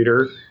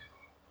distributor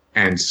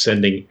and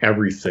sending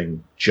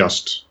everything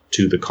just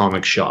to the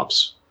comic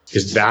shops.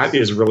 Because that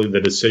is really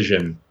the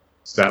decision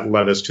that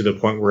led us to the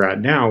point we're at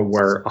now,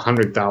 where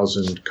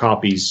 100,000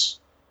 copies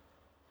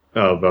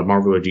of a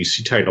Marvel or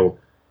DC title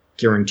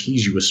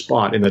guarantees you a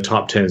spot in the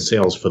top 10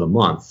 sales for the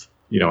month.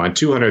 You know, on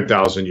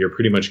 200,000, you're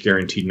pretty much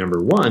guaranteed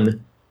number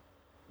one,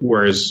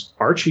 whereas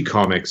Archie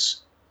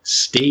comics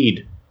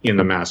stayed in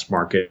the mass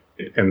market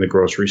and the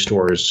grocery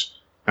stores,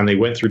 and they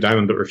went through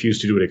Diamond but refused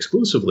to do it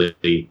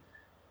exclusively,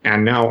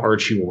 and now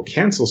Archie will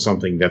cancel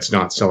something that's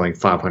not selling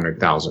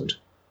 500,000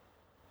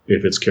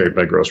 if it's carried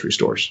by grocery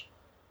stores.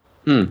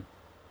 And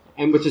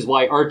which is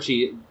why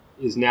Archie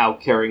is now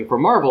carrying for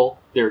Marvel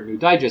their new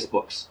digest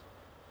books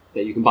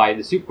that you can buy in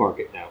the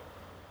supermarket now,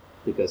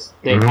 because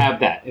they have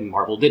that and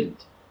Marvel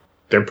didn't.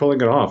 They're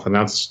pulling it off, and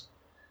that's...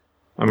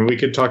 I mean, we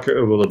could talk a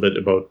little bit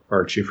about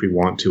Archie if we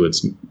want to,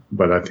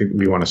 but I think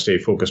we want to stay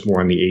focused more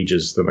on the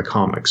ages than the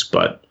comics.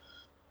 But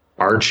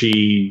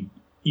Archie,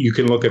 you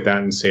can look at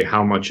that and say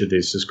how much of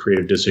this is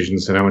creative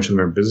decisions and how much of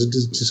them are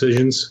business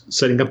decisions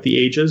setting up the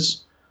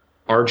ages.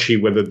 Archie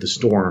weathered the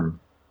storm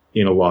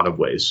in a lot of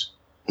ways.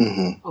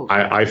 Mm-hmm. Okay.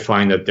 I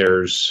find that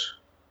there's...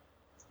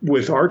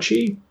 With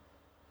Archie,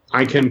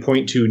 I can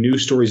point to new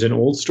stories and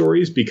old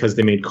stories because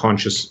they made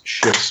conscious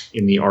shifts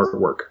in the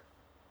artwork.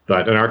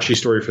 But an Archie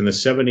story from the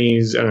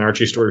 70s and an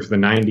Archie story from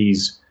the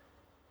 90s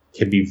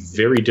can be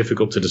very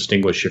difficult to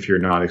distinguish if you're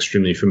not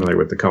extremely familiar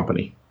with the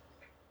company.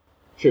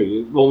 Sure,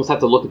 you almost have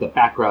to look at the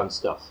background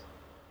stuff.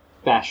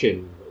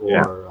 Fashion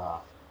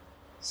or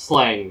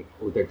slang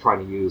what they're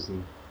trying to use,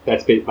 and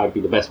might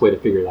be the best way to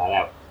figure that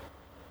out.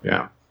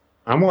 Yeah.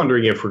 I'm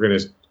wondering if we're going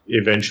to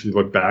eventually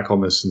look back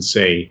on this and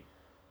say,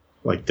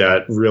 like,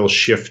 that real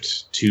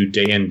shift to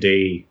day and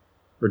date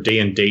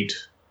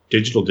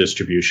digital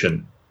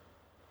distribution,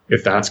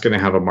 if that's going to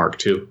have a mark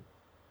too.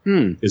 I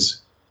mean,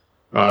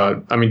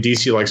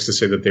 DC likes to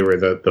say that they were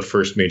the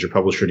first major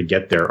publisher to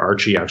get there.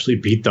 Archie actually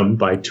beat them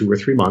by 2 or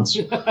 3 months.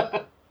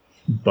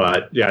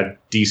 But yeah,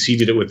 DC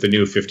did it with the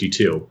New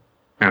 52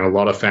 and a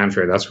lot of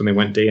fanfare. That's when they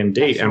went day and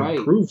date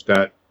proved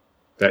that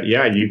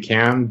yeah, you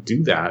can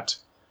do that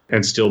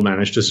and still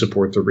manage to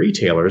support the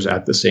retailers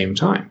at the same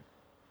time.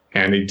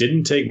 And it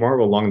didn't take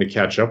Marvel long to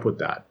catch up with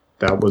that.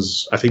 That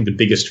was, I think, the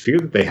biggest fear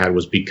that they had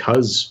was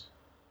because,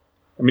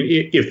 I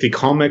mean, if the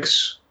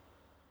comics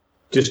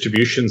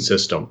distribution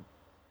system.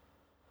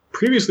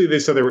 Previously, they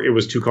said it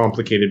was too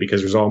complicated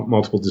because there's all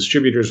multiple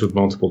distributors with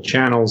multiple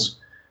channels.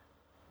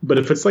 But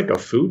if it's like a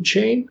food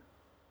chain,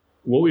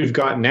 what we've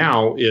got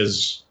now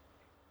is,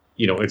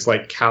 it's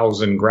like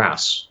cows and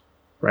grass,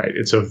 right?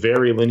 It's a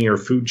very linear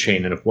food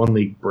chain, and if one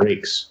leak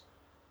breaks,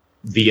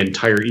 the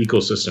entire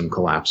ecosystem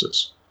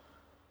collapses.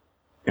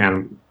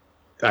 And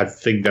I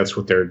think that's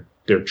what they're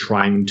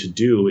trying to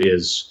do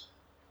is,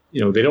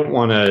 they don't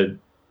want to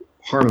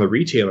harm the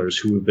retailers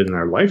who have been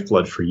their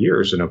lifeblood for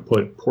years and have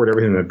poured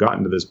everything they've got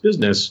into this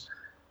business.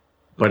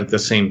 But at the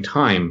same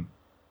time,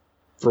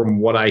 from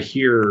what I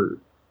hear,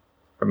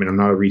 I'm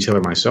not a retailer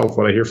myself,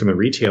 what I hear from the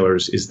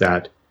retailers is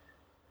that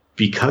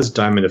because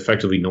Diamond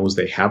effectively knows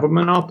they have a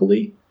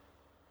monopoly,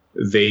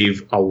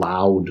 they've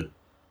allowed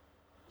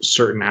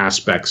certain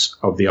aspects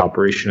of the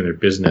operation of their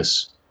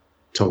business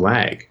to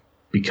lag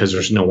because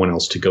there's no one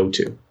else to go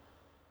to.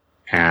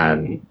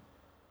 And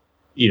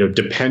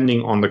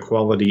depending on the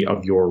quality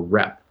of your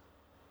rep,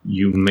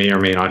 you may or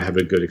may not have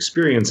a good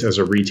experience as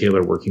a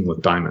retailer working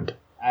with Diamond.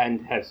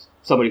 And as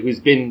somebody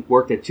who's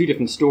worked at 2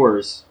 different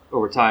stores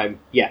over time,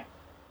 yeah,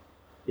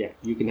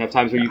 you can have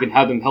times where you can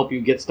have them help you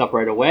get stuff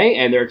right away,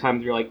 and there are times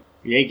where you're like,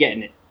 you ain't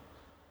getting it.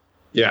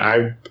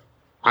 Yeah,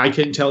 I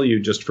can tell you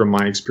just from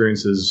my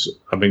experiences,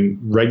 I've been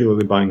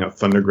regularly buying up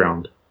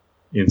Thunderground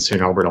in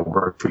St. Albert,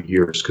 Alberta for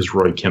years because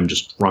Roy Kim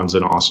just runs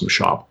an awesome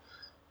shop.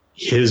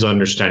 His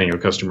understanding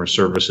of customer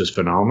service is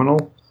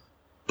phenomenal,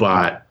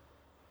 but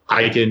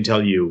I can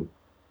tell you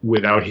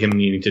without him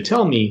needing to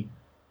tell me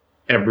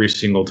every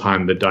single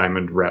time the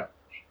Diamond rep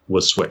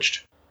was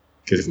switched.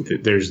 Because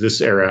there's this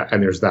era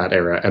and there's that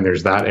era and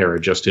there's that era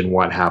just in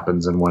what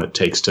happens and what it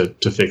takes to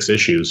fix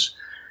issues.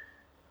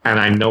 And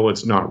I know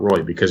it's not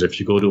Roy because if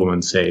you go to him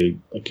and say,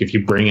 if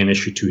you bring an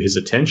issue to his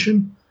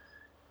attention,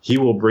 he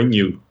will bring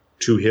you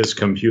to his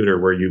computer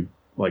where you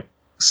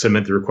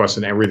submit the request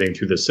and everything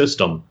through the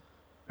system.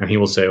 And he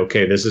will say,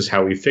 okay, this is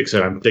how we fix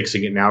it. I'm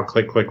fixing it now.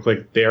 Click, click,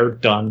 click. They're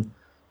done.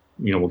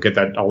 We'll get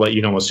that. I'll let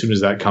you know as soon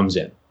as that comes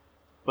in.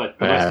 But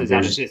the rest is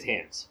out of his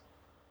hands.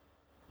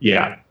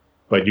 Yeah.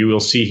 But you will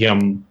see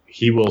him.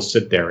 He will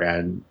sit there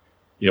and,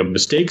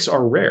 mistakes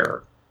are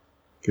rare.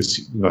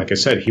 Because, like I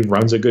said, he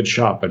runs a good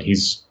shop and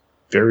he's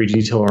a very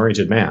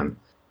detail-oriented man.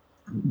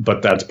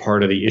 But that's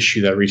part of the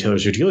issue that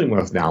retailers are dealing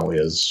with now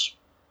is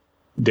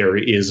there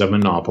is a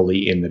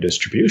monopoly in the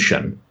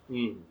distribution.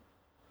 Mm.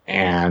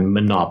 And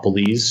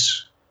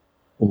monopolies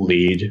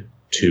lead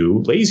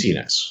to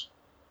laziness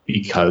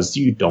because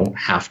you don't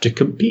have to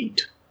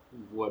compete.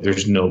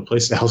 There's no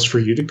place else for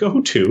you to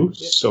go to,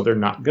 so they're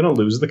not going to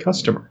lose the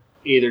customer.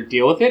 Either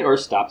deal with it or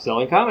stop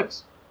selling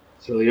comics.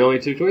 It's really the only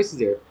 2 choices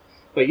there.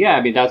 But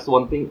yeah, that's the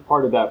one thing,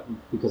 part of that,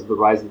 because of the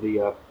rise of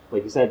the,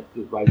 like you said,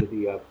 the rise of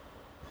the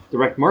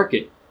direct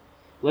market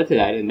led to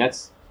that. And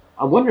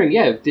I'm wondering,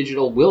 if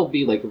digital will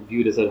be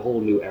viewed as a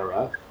whole new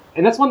era.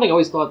 And that's one thing I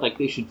always thought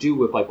they should do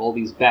with all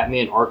these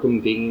Batman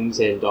Arkham games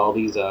and all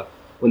these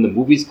when the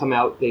movies come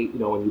out, they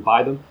when you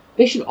buy them,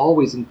 they should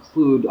always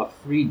include a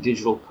free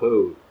digital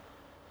code.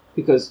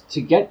 Because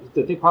to get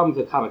the problem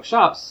with the comic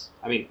shops,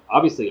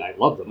 obviously I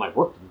love them. I've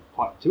worked in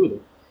 2 of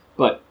them,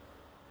 but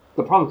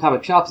the problem with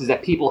comic shops is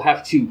that people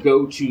have to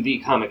go to the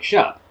comic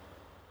shop.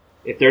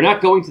 If they're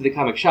not going to the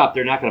comic shop,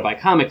 they're not going to buy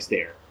comics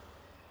there.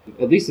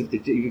 At least if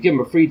you give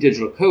them a free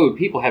digital code,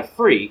 people have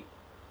free.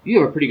 You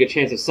have a pretty good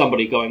chance of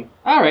somebody going,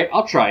 all right,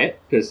 I'll try it,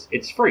 because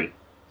it's free.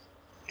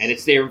 And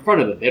it's there in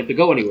front of them. They don't have to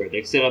go anywhere.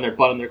 They sit on their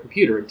butt on their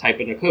computer and type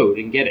in a code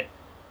and get it.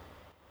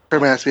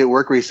 Herman asked me at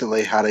work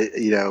recently how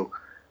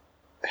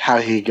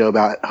he'd go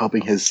about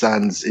helping his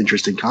son's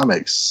interest in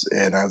comics.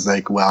 And I was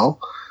like,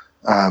 well,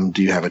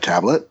 do you have a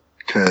tablet?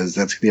 Because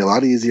that's going to be a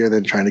lot easier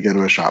than trying to go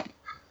to a shop.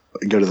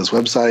 Go to this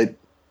website,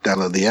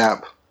 download the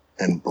app,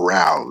 and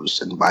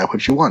browse and buy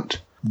what you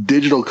want.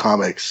 Digital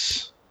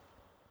comics,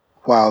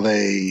 while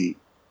their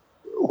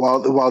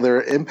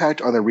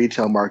impact on the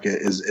retail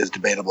market is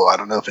debatable. I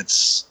don't know if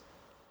it's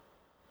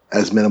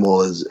as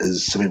minimal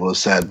as some people have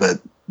said, but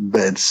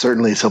it's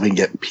certainly something to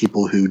get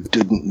people who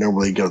didn't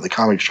normally go to the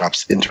comic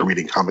shops into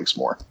reading comics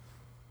more.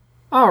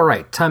 All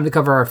right, time to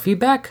cover our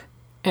feedback.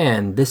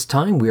 And this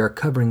time we are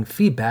covering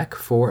feedback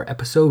for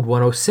episode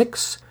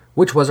 106,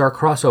 which was our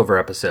crossover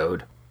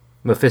episode.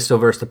 Mephisto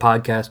vs. the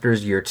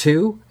Podcasters Year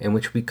 2, in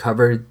which we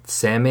covered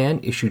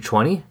Sandman Issue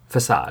 20,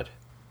 Facade.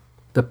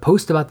 The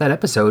post about that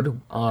episode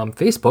on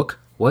Facebook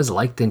was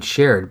liked and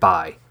shared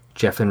by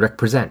Jeff and Rick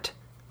Present,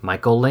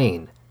 Michael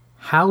Lane,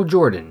 Hal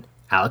Jordan,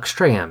 Alex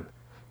Traham,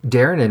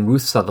 Darren and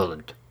Ruth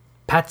Sutherland,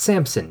 Pat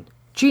Sampson,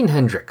 Gene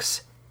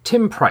Hendricks,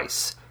 Tim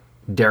Price,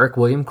 Derek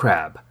William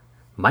Crabb,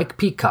 Mike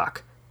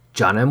Peacock,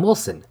 John M.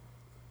 Wilson,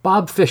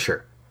 Bob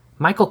Fisher,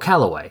 Michael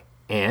Calloway,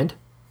 and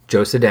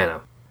Joe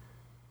Sedano.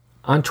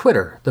 On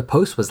Twitter, the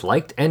post was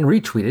liked and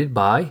retweeted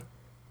by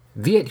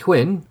Viet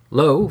Huynh,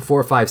 Low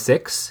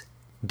 456,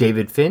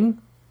 David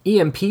Finn,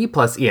 EMP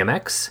plus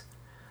EMX,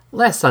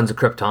 Last Sons of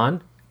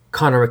Krypton,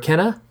 Connor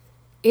McKenna,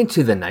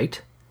 Into the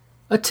Night,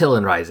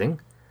 Attilan Rising,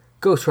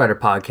 Ghost Rider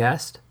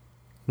Podcast,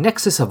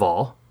 Nexus of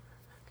All,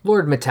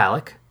 Lord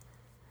Metallic,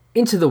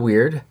 Into the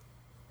Weird,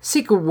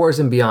 Secret Wars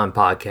and Beyond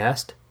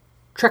podcast,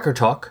 Trekker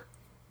Talk,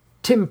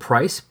 Tim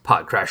Price,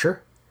 Podcrasher,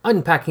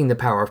 Unpacking the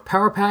Power of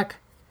Power Pack,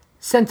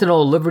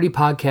 Sentinel Liberty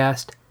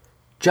podcast,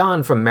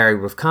 John from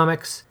Married with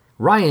Comics,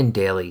 Ryan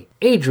Daly,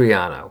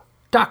 Adriano,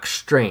 Doc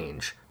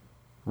Strange,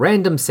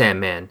 Random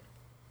Sandman,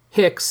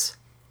 Hicks,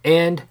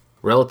 and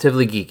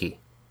Relatively Geeky.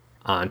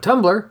 On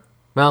Tumblr,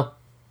 well,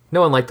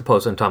 no one liked the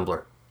post on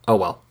Tumblr. Oh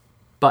well.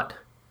 But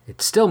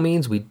it still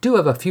means we do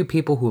have a few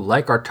people who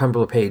like our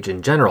Tumblr page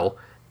in general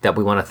that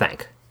we want to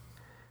thank.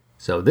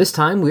 So this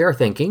time we are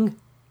thanking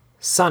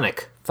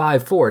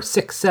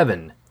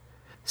Sonic5467,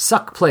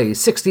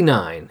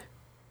 SuckPlays69,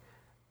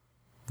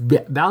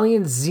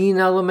 Valiant Zine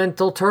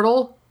Elemental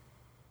Turtle,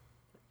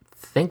 I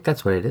think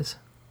that's what it is,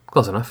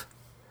 close enough,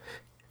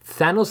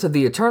 Thanos of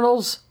the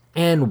Eternals,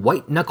 and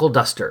White Knuckle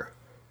Duster.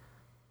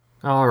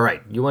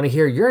 Alright, you want to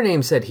hear your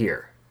name said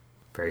here?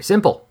 Very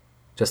simple.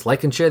 Just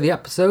like and share the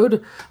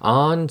episode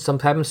on some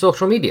type of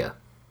social media.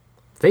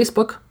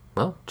 Facebook,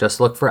 well, just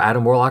look for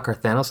Adam Warlock or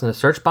Thanos in the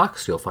search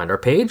box. You'll find our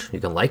page. You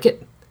can like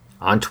it.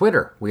 On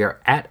Twitter, we are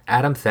at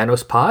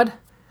AdamThanosPod.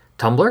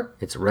 Tumblr,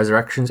 it's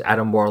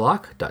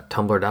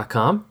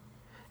resurrectionsadamwarlock.tumblr.com.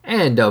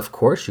 And of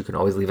course, you can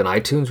always leave an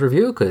iTunes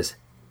review because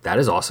that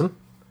is awesome.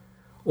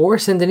 Or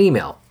send an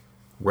email,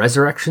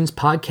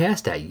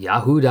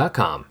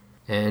 resurrectionspodcast@yahoo.com.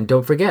 And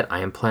don't forget, I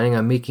am planning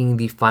on making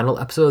the final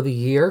episode of the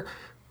year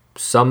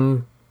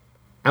some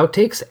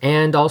outtakes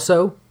and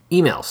also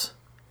emails,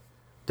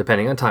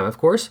 depending on time, of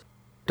course.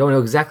 Don't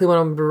know exactly when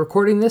I'm going to be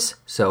recording this,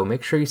 so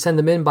make sure you send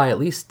them in by at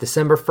least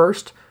December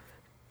 1st.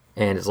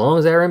 And as long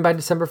as they're in by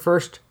December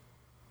 1st,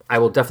 I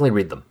will definitely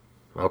read them.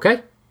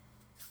 Okay?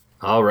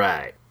 All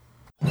right.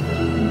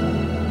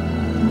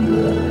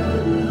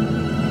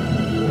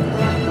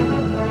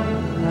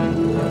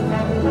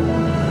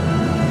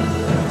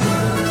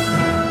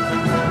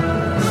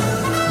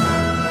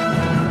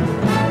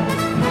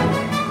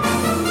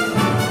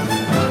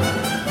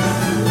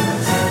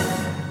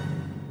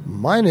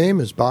 My name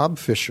is Bob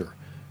Fisher,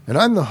 and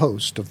I'm the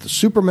host of the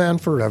Superman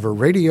Forever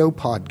radio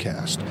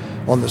podcast.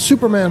 On the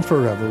Superman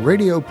Forever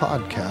radio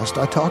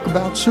podcast, I talk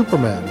about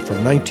Superman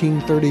from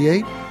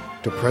 1938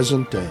 to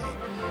present day.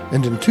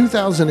 And in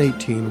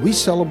 2018, we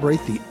celebrate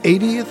the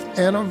 80th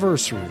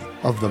anniversary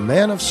of the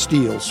Man of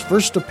Steel's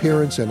first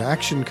appearance in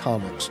Action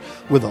Comics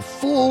with a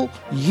full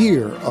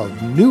year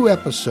of new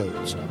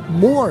episodes,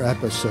 more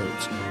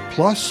episodes,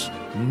 plus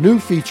new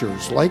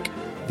features like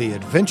The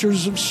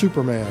Adventures of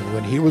Superman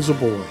when he was a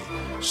boy.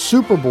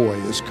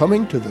 Superboy is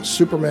coming to the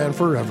Superman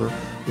Forever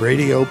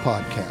radio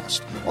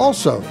podcast.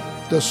 Also,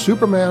 the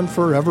Superman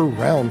Forever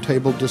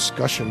Roundtable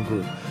Discussion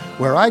Group,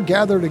 where I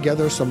gather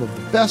together some of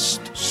the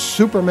best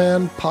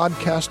Superman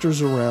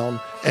podcasters around,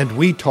 and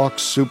we talk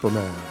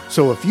Superman.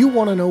 So if you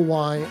want to know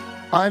why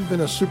I've been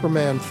a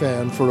Superman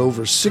fan for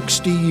over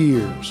 60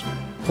 years,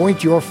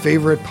 point your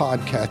favorite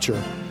podcatcher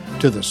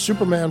to the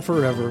Superman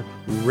Forever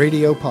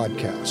radio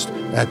podcast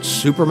at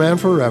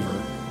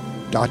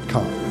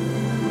supermanforever.com.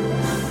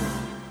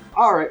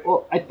 All right,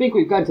 well, I think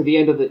we've gotten to the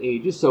end of the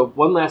ages, so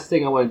one last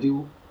thing I want to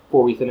do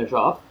before we finish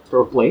off,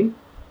 start with Blaine.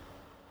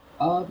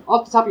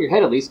 Off the top of your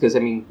head, at least, because, I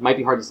mean, it might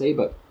be hard to say,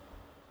 but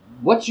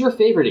what's your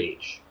favorite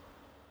age?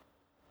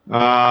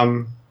 I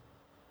don't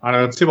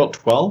know, I'd say about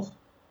 12.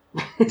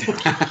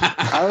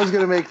 I was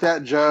going to make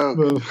that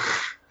joke.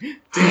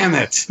 Damn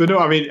it. But no,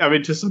 I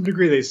mean, to some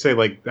degree, they say,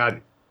 like,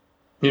 that,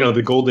 you know,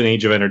 the golden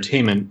age of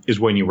entertainment is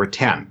when you were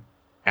 10.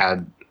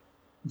 And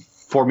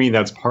for me,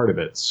 that's part of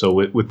it. So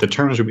with the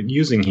terms we've been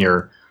using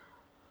here,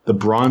 the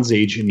Bronze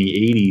Age in the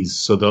 80s,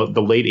 so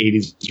the late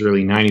 80s,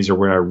 early 90s are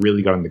where I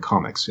really got into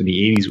comics. In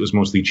the 80s, it was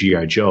mostly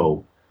G.I.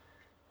 Joe.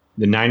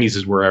 The 90s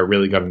is where I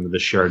really got into the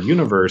shared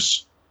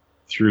universe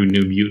through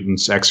New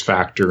Mutants,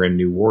 X-Factor, and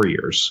New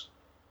Warriors.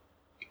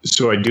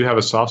 So I do have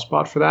a soft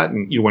spot for that.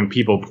 And you know, when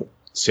people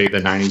say the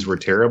 90s were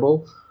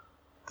terrible,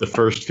 the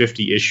first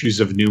 50 issues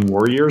of New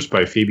Warriors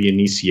by Fabian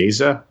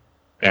Nicieza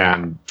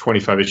and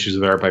 25 issues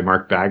of art by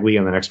Mark Bagley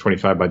and the next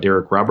 25 by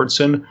Derek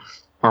Robertson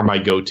are my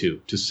go-to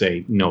to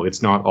say, no,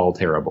 it's not all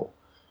terrible.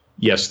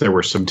 Yes, there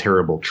were some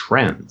terrible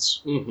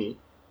trends,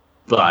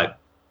 but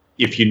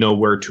if you know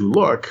where to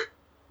look,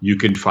 you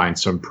can find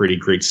some pretty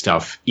great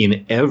stuff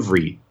in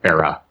every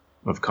era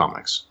of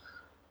comics.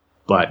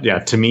 But yeah,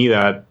 to me,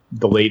 that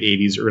the late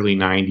 80s, early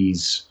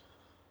 90s,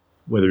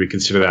 whether we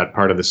consider that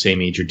part of the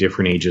same age or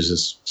different ages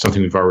is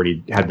something we've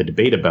already had the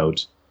debate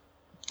about.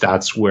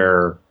 That's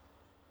where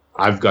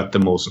I've got the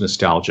most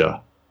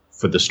nostalgia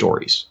for the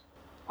stories.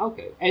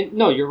 Okay, and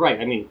no, you're right.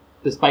 I mean,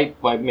 despite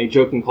what I may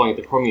joke in calling it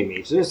the Chromium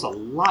Age, there's a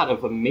lot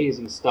of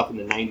amazing stuff in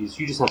the 90s.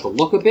 You just have to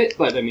look a bit,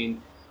 but I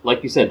mean,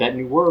 like you said, that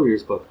New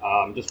Warriors book,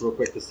 just real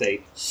quick to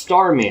say,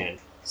 Starman,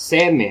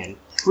 Sandman,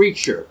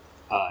 Preacher,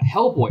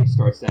 Hellboy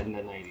starts that in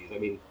the 90s. I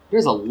mean,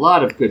 there's a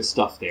lot of good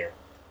stuff there.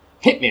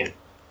 Hitman.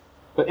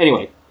 But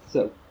anyway,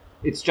 so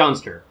it's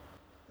John's turn.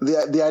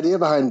 The idea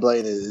behind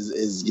Blaine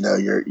is you know,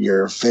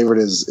 your favorite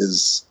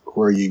is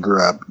where you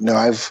grew up. You know,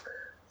 I've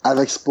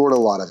explored a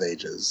lot of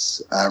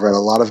ages. I've read a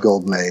lot of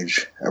Golden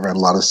Age. I've read a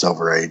lot of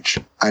Silver Age.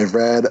 I've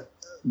read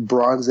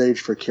Bronze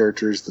Age for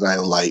characters that I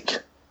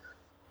like.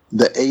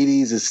 The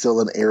 80s is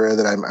still an era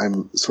that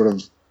I'm sort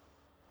of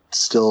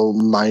still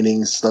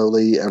mining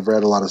slowly. I've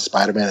read a lot of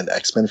Spider-Man and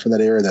X-Men from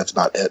that era. That's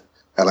about it.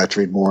 I'd like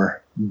to read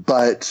more.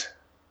 But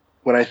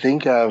when I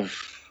think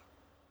of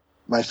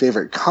my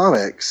favorite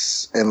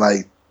comics and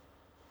like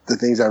the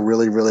things I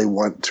really, really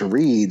want to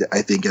read,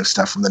 I think of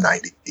stuff from the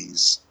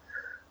 90s.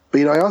 But,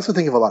 you know, I also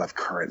think of a lot of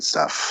current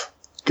stuff.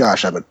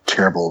 Gosh, I'm a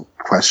terrible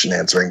question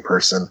answering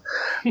person.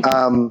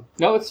 No,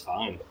 it's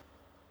fine.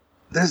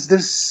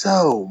 There's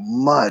so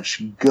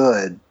much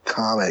good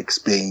comics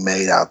being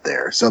made out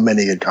there. So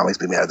many good comics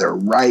being made out there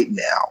right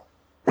now.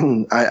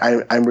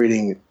 I'm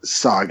reading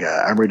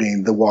Saga. I'm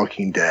reading The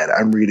Walking Dead.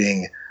 I'm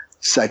reading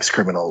Sex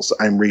Criminals.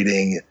 I'm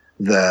reading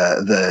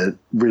the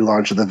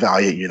relaunch of the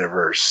Valiant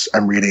universe.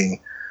 I'm reading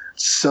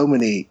so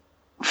many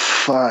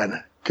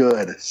fun,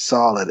 good,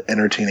 solid,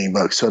 entertaining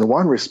books. So in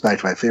one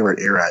respect, my favorite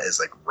era is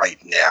like right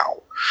now.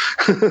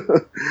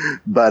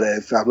 But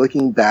if I'm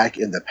looking back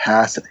in the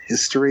past and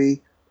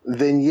history,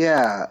 then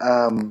yeah,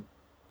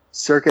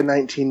 circa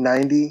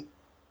 1990,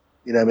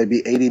 you know,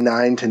 maybe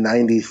 89 to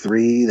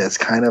 93. That's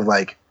kind of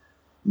like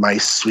my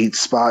sweet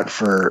spot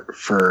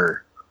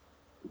for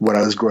what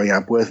I was growing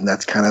up with, and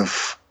that's kind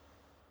of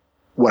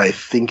what I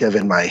think of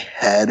in my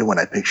head when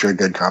I picture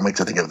good comics.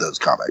 I think of those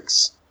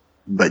comics.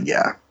 But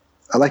yeah,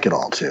 I like it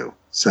all too.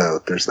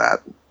 So there's that.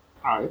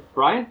 All right,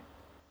 Brian?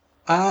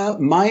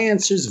 My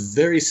answer is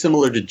very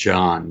similar to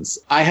John's.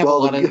 I have a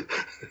lot of...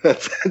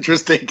 That's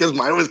interesting because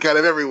mine was kind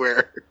of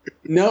everywhere.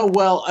 No,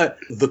 well,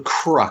 the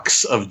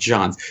crux of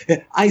John's.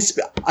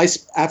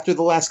 After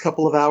the last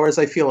couple of hours,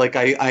 I feel like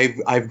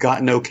I've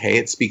gotten okay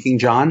at speaking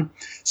John.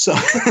 So...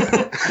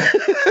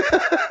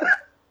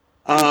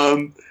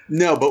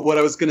 No, but what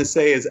I was going to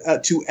say is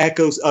to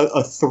echo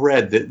a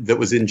thread that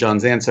was in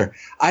John's answer.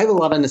 I have a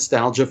lot of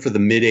nostalgia for the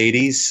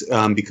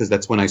mid-'80s because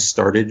that's when I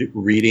started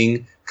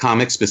reading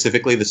comics,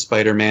 specifically the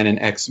Spider-Man and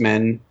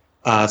X-Men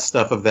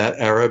stuff of that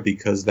era,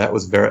 because that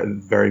was very,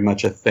 very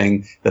much a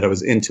thing that I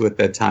was into at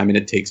that time. And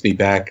it takes me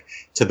back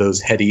to those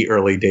heady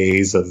early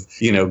days of,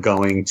 you know,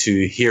 going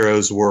to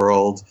Heroes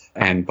World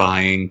and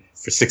buying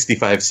for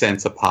 65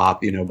 cents a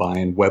pop, you know,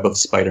 buying Web of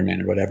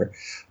Spider-Man or whatever.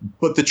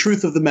 But the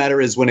truth of the matter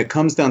is, when it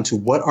comes down to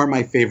what are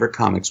my favorite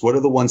comics, what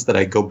are the ones that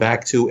I go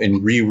back to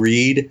and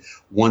reread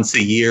once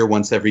a year,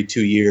 once every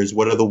 2 years,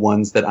 what are the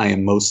ones that I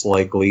am most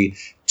likely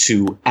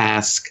to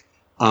ask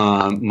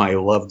my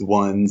loved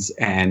ones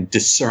and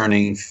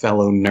discerning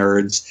fellow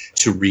nerds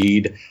to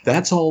read?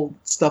 That's all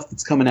stuff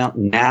that's coming out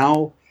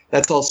now.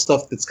 That's all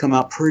stuff that's come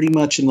out pretty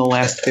much in the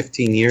last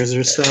 15 years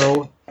or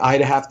so.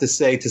 I'd have to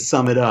say, to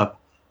sum it up,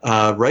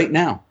 right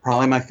now,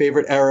 probably my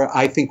favorite era.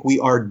 I think we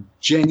are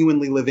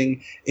genuinely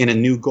living in a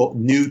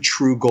new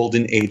true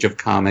golden age of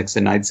comics,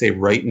 and I'd say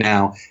right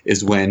now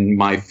is when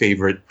my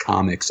favorite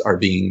comics are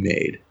being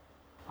made.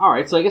 All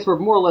right, so I guess we're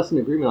more or less in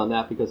agreement on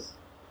that, because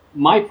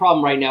my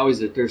problem right now is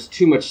that there's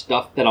too much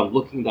stuff that I'm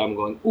looking, that I'm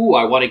going, ooh,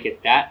 I want to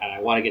get that, and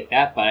I want to get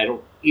that, but I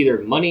don't, either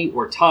money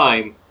or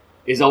time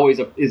is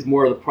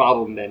more of the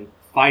problem than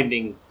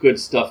finding good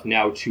stuff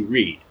now to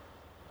read.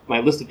 My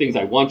list of things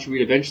I want to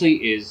read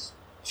eventually is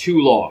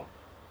too long.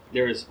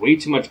 There is way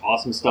too much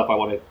awesome stuff I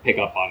want to pick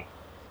up on.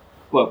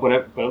 But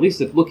at least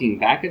if looking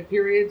back at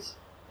periods,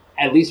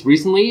 at least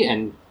recently,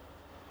 and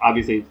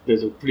obviously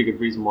there's a pretty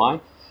good reason why,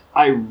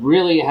 I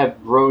really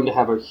have grown to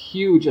have a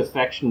huge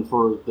affection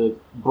for the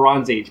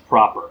Bronze Age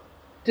proper.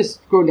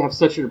 Just grown to have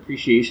such an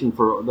appreciation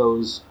for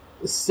those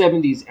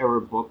 70s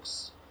era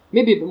books.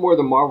 Maybe a bit more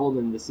the Marvel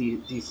than the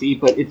DC,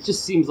 but it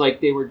just seems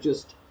like they were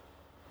just...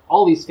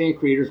 all these fan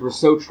creators were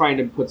so trying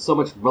to put so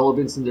much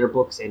relevance in their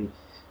books and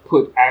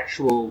put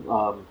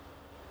actual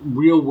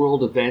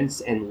real-world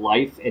events and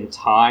life and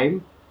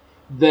time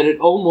that it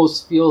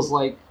almost feels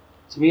like,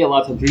 to me, a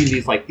lot of times reading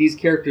these, like, these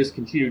characters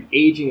continued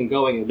aging and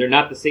going, and they're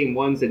not the same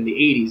ones in the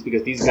 80s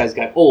because these guys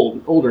got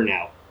older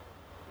now.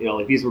 You know,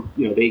 like, these were,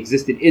 you know, they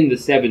existed in the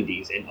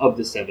 70s and of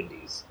the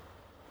 70s.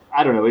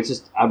 I don't know, it's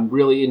just, I'm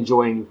really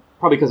enjoying,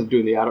 probably because of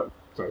doing the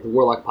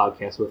Warlock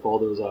podcast with all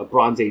those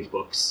Bronze Age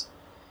books.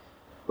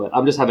 But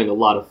I'm just having a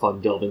lot of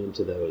fun delving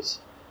into those.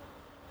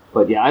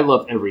 But yeah, I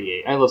love every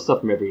age. I love stuff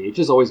from every age.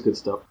 There's always good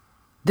stuff.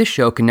 This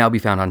show can now be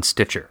found on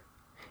Stitcher.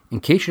 In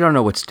case you don't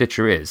know what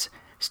Stitcher is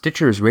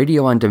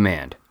radio on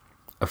demand,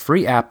 a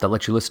free app that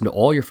lets you listen to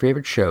all your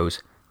favorite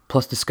shows,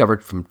 plus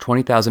discovered from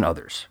 20,000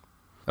 others.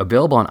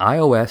 Available on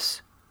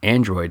iOS,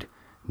 Android,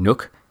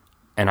 Nook,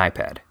 and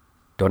iPad.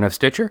 Don't have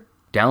Stitcher?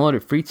 Download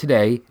it free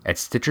today at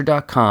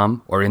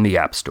Stitcher.com or in the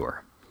App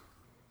Store.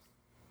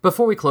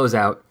 Before we close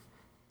out,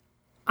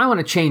 I want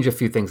to change a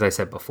few things I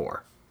said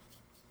before.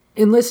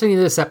 In listening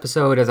to this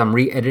episode as I'm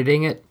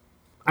re-editing it,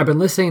 I've been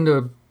listening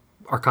to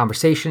our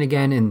conversation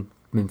again and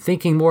been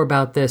thinking more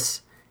about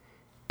this,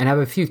 and I have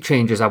a few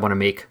changes I want to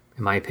make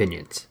in my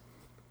opinions.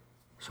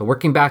 So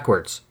working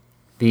backwards,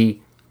 the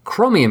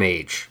Chromium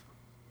Age,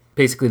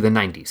 basically the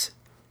 90s.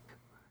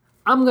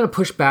 I'm going to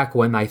push back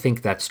when I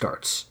think that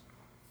starts.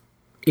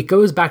 It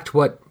goes back to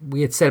what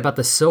we had said about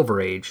the Silver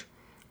Age.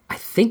 I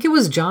think it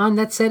was John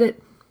that said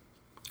it.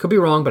 Could be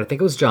wrong, but I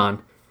think it was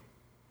John,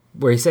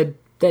 where he said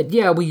that,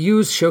 yeah, we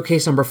use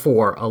Showcase number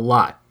 4 a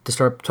lot to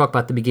start talk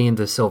about the beginning of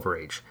the Silver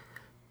Age.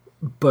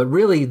 But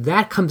really,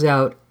 that comes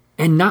out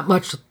and not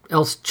much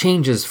else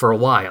changes for a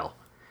while.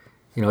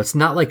 You know, it's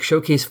not like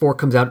Showcase 4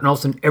 comes out and all of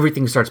a sudden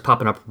everything starts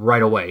popping up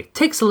right away. It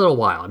takes a little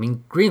while. I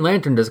mean, Green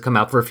Lantern doesn't come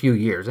out for a few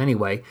years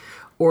anyway,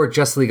 or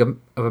Justice League of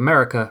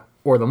America,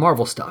 or the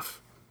Marvel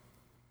stuff.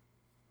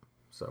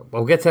 So,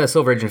 we'll get to the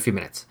Silver Age in a few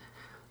minutes.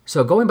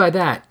 So, going by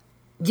that,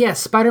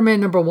 yes,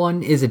 Spider-Man number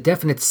 1 is a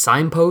definite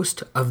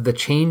signpost of the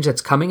change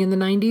that's coming in the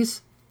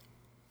 90s,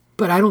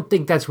 but I don't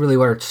think that's really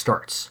where it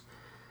starts.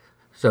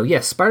 So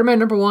yes, Spider-Man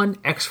number 1,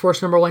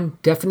 X-Force number 1,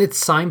 definite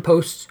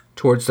signposts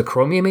towards the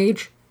Chromium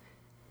Age.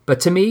 But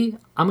to me,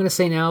 I'm going to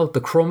say now, the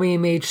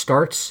Chromium Age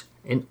starts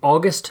in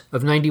August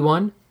of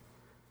 91,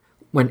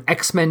 when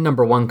X-Men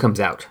number 1 comes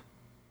out.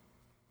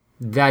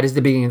 That is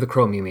the beginning of the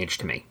Chromium Age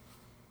to me.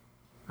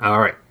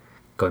 Alright,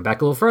 going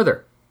back a little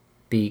further.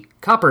 The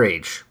Copper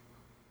Age.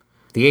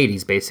 The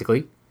 80s,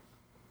 basically.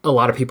 A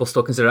lot of people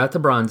still consider that the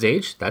Bronze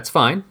Age. That's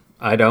fine.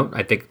 I don't.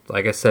 I think,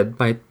 like I said,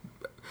 I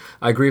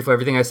agree with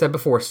everything I said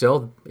before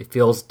still. It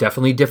feels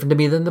definitely different to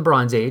me than the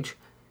Bronze Age.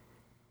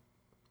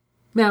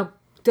 Now,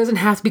 it doesn't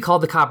have to be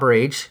called the Copper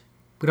Age.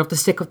 We don't have to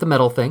stick with the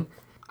metal thing.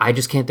 I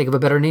just can't think of a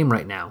better name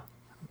right now.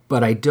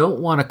 But I don't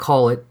want to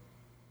call it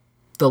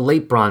the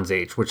Late Bronze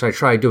Age, which I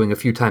tried doing a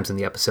few times in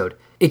the episode.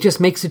 It just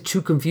makes it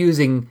too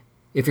confusing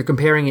if you're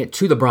comparing it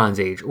to the Bronze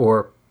Age,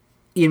 or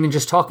even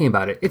just talking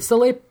about it. It's the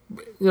late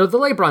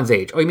Bronze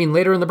Age. Oh, you mean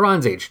later in the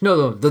Bronze Age?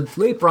 No, the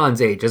Late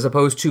Bronze Age, as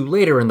opposed to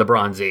later in the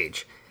Bronze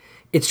Age.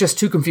 It's just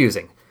too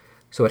confusing.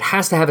 So it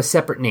has to have a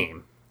separate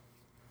name.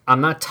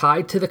 I'm not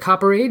tied to the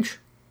Copper Age.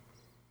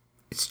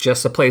 It's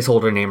just a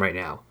placeholder name right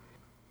now.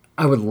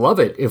 I would love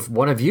it if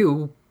one of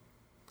you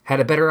had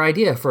a better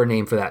idea for a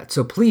name for that.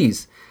 So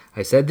please,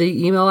 I said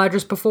the email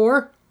address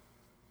before,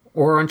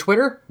 or on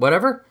Twitter,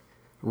 whatever,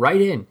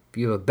 write in. If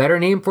you have a better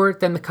name for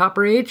it than the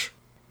Copper Age,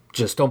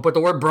 just don't put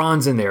the word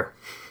bronze in there.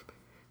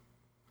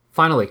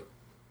 Finally,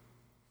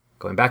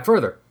 going back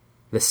further,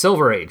 the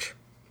Silver Age.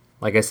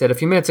 Like I said a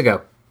few minutes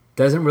ago,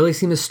 doesn't really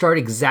seem to start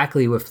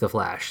exactly with the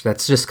Flash.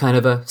 That's just kind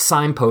of a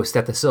signpost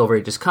that the Silver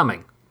Age is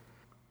coming.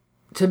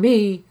 To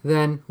me,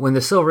 then, when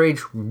the Silver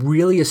Age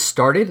really is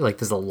started, like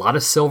there's a lot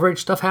of Silver Age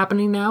stuff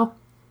happening now,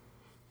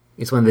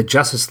 is when the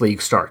Justice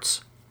League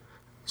starts.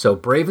 So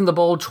Brave and the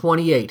Bold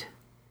 28,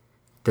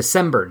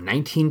 December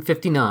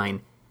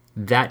 1959,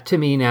 that to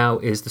me now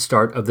is the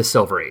start of the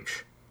Silver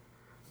Age.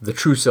 The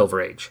true Silver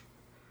Age.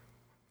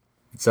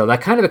 So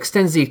that kind of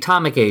extends the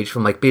Atomic Age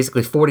from like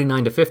basically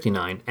 49 to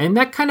 59. And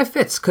that kind of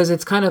fits because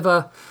it's kind of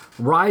a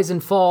rise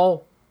and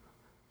fall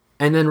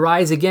and then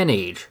rise again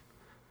age.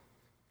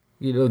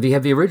 You know, you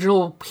have the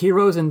original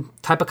heroes and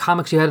type of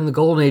comics you had in the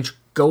Golden Age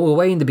go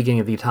away in the beginning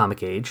of the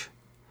Atomic Age.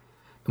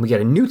 And we get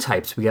a new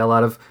types. We get a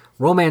lot of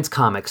romance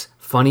comics,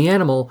 Funny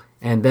Animal,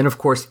 and then of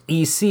course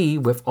EC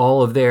with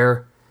all of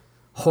their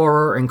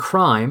horror and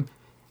crime.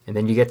 And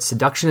then you get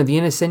Seduction of the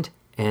Innocent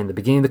and the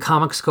beginning of the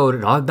Comics Code,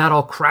 and all that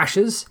all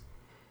crashes.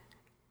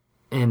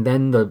 And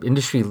then the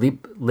industry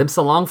limps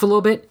along for a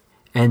little bit,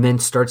 and then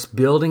starts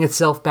building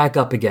itself back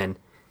up again.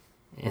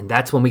 And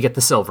that's when we get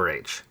the Silver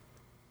Age.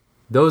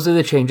 Those are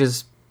the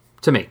changes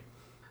to me.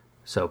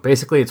 So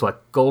basically it's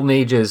what Golden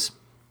Age is,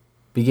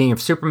 beginning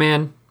of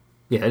Superman.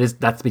 Yeah, it is.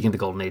 That's the beginning of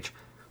the Golden Age.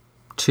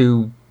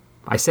 To,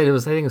 I think it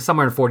was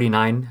somewhere in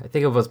 49. I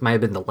think it might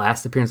have been the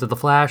last appearance of the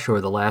Flash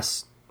or the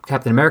last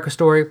Captain America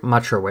story. I'm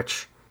not sure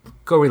which.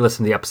 Go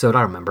re-listen to the episode.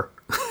 I don't remember.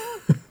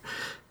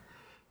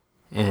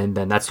 And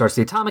then that starts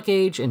the Atomic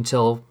Age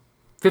until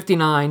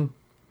 59,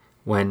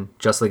 when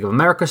Justice League of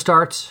America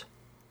starts.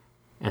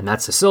 And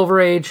that's the Silver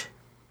Age.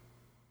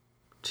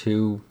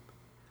 To,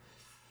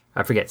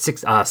 I forget,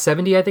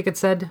 70, I think it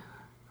said,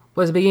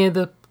 was the beginning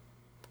of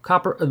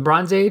the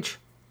Bronze Age.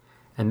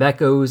 And that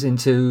goes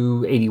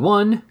into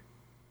 81.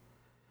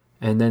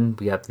 And then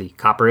we have the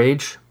Copper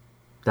Age.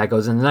 That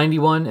goes into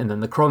 91. And then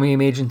the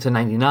Chromium Age into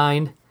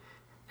 99.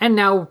 And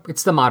now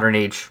it's the Modern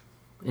Age.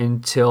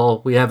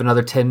 Until we have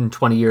another 10,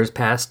 20 years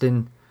passed,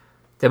 and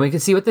then we can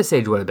see what this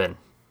age would have been.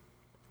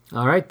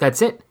 All right,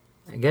 that's it.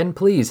 Again,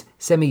 please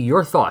send me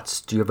your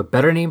thoughts. Do you have a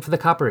better name for the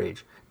Copper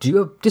Age? Do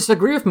you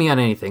disagree with me on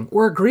anything,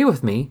 or agree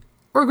with me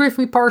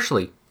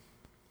partially?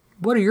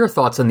 What are your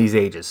thoughts on these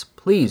ages?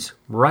 Please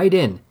write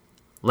in.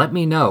 Let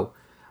me know.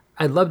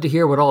 I'd love to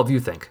hear what all of you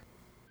think.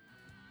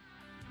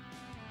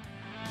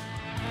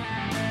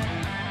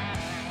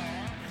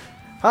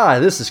 Hi,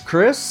 this is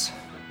Chris.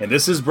 And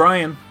this is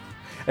Brian.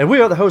 And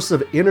we are the hosts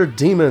of Inner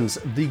Demons,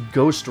 the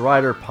Ghost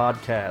Rider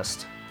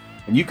podcast.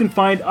 And you can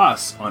find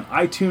us on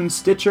iTunes,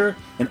 Stitcher,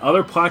 and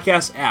other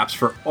podcast apps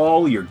for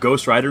all your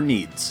Ghost Rider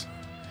needs.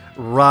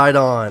 Right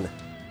on.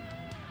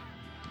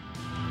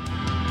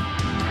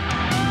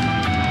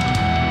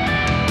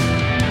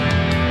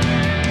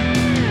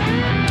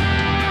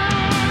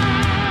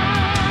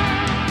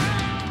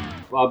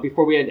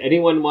 Before we end,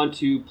 anyone want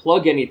to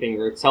plug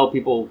anything or tell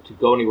people to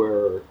go anywhere?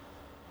 Or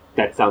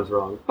that sounds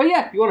wrong. But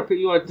yeah, if you want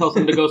to tell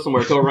someone to go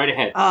somewhere, go right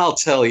ahead. I'll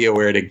tell you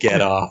where to get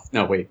off.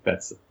 No, wait,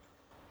 that's...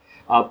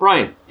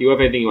 Brian, do you have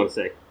anything you want to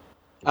say?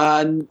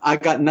 I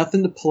got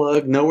nothing to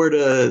plug, nowhere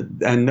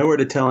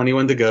to tell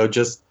anyone to go.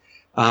 Just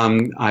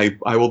I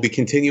will be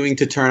continuing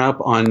to turn up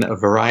on a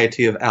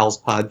variety of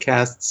Al's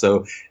podcasts.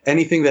 So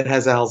anything that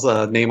has Al's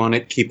name on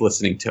it, keep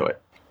listening to it.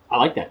 I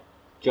like that.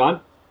 John?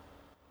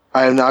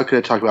 I am not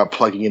going to talk about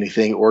plugging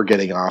anything or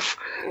getting off,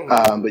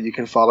 but you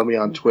can follow me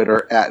on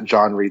Twitter at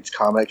John Reads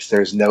Comics.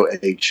 There's no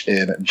H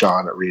in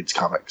John Reads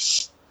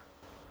Comics.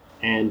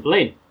 And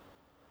Blaine?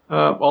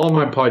 All of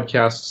my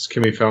podcasts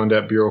can be found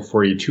at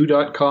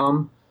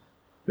Bureau42.com.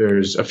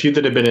 There's a few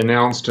that have been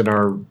announced and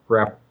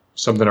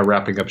some that are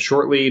wrapping up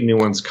shortly. New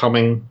ones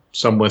coming,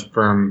 some with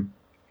firm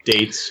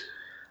dates,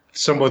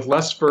 some with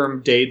less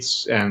firm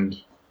dates, and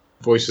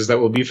voices that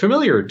will be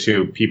familiar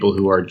to people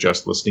who are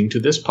just listening to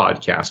this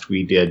podcast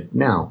we did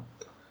now.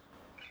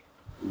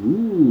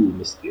 Ooh,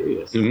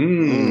 mysterious.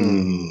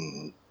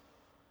 Thank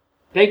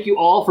you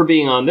all for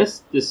being on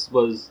this. This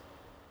was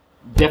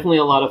definitely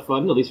a lot of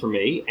fun, at least for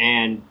me,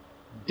 and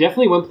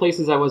definitely went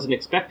places I wasn't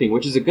expecting,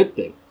 which is a good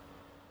thing.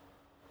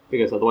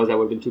 Because otherwise I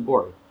would have been too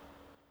boring.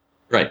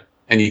 Right.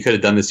 And you could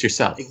have done this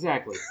yourself.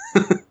 Exactly.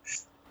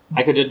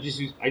 I could have just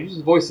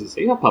used voices.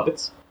 You have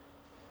puppets.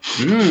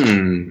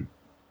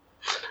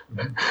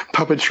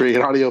 Puppetry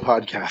and audio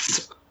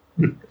podcasts.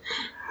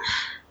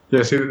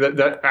 Yeah, see,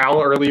 that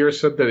Al earlier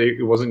said that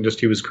it wasn't just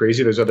he was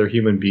crazy. There's other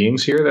human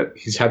beings here that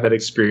he's had that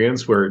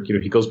experience where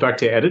he goes back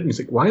to edit and he's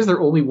like, why is there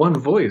only one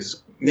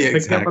voice? Yeah,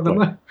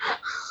 exactly.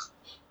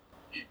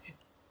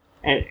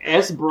 And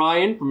as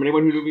Brian, from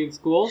anyone who knew me in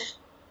school,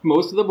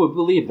 most of them would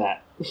believe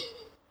that.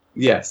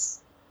 Yes.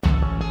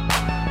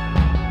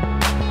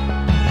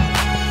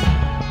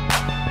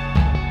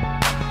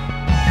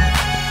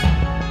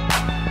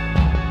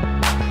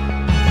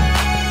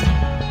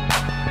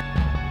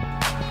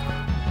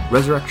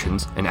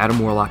 Resurrections, an Adam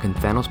Warlock and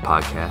Thanos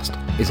podcast,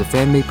 is a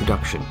fan-made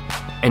production,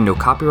 and no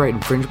copyright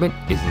infringement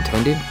is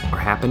intended, or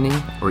happening,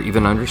 or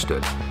even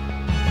understood.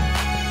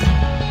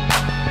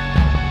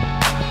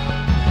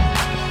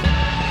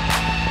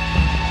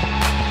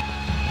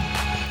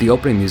 The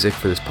opening music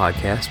for this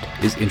podcast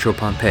is Intro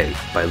Pompeii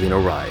by Lino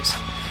Rise,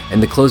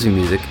 and the closing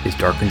music is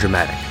Dark and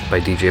Dramatic by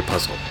DJ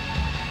Puzzle.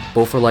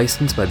 Both are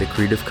licensed by the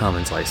Creative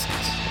Commons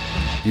license.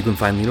 You can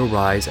find Lino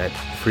Rise at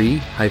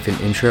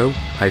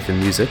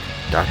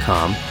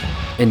free-intro-music.com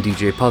and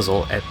DJ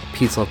Puzzle at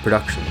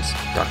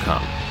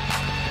peaceloveproductions.com.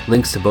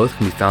 Links to both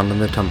can be found on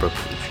the Tumblr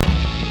page.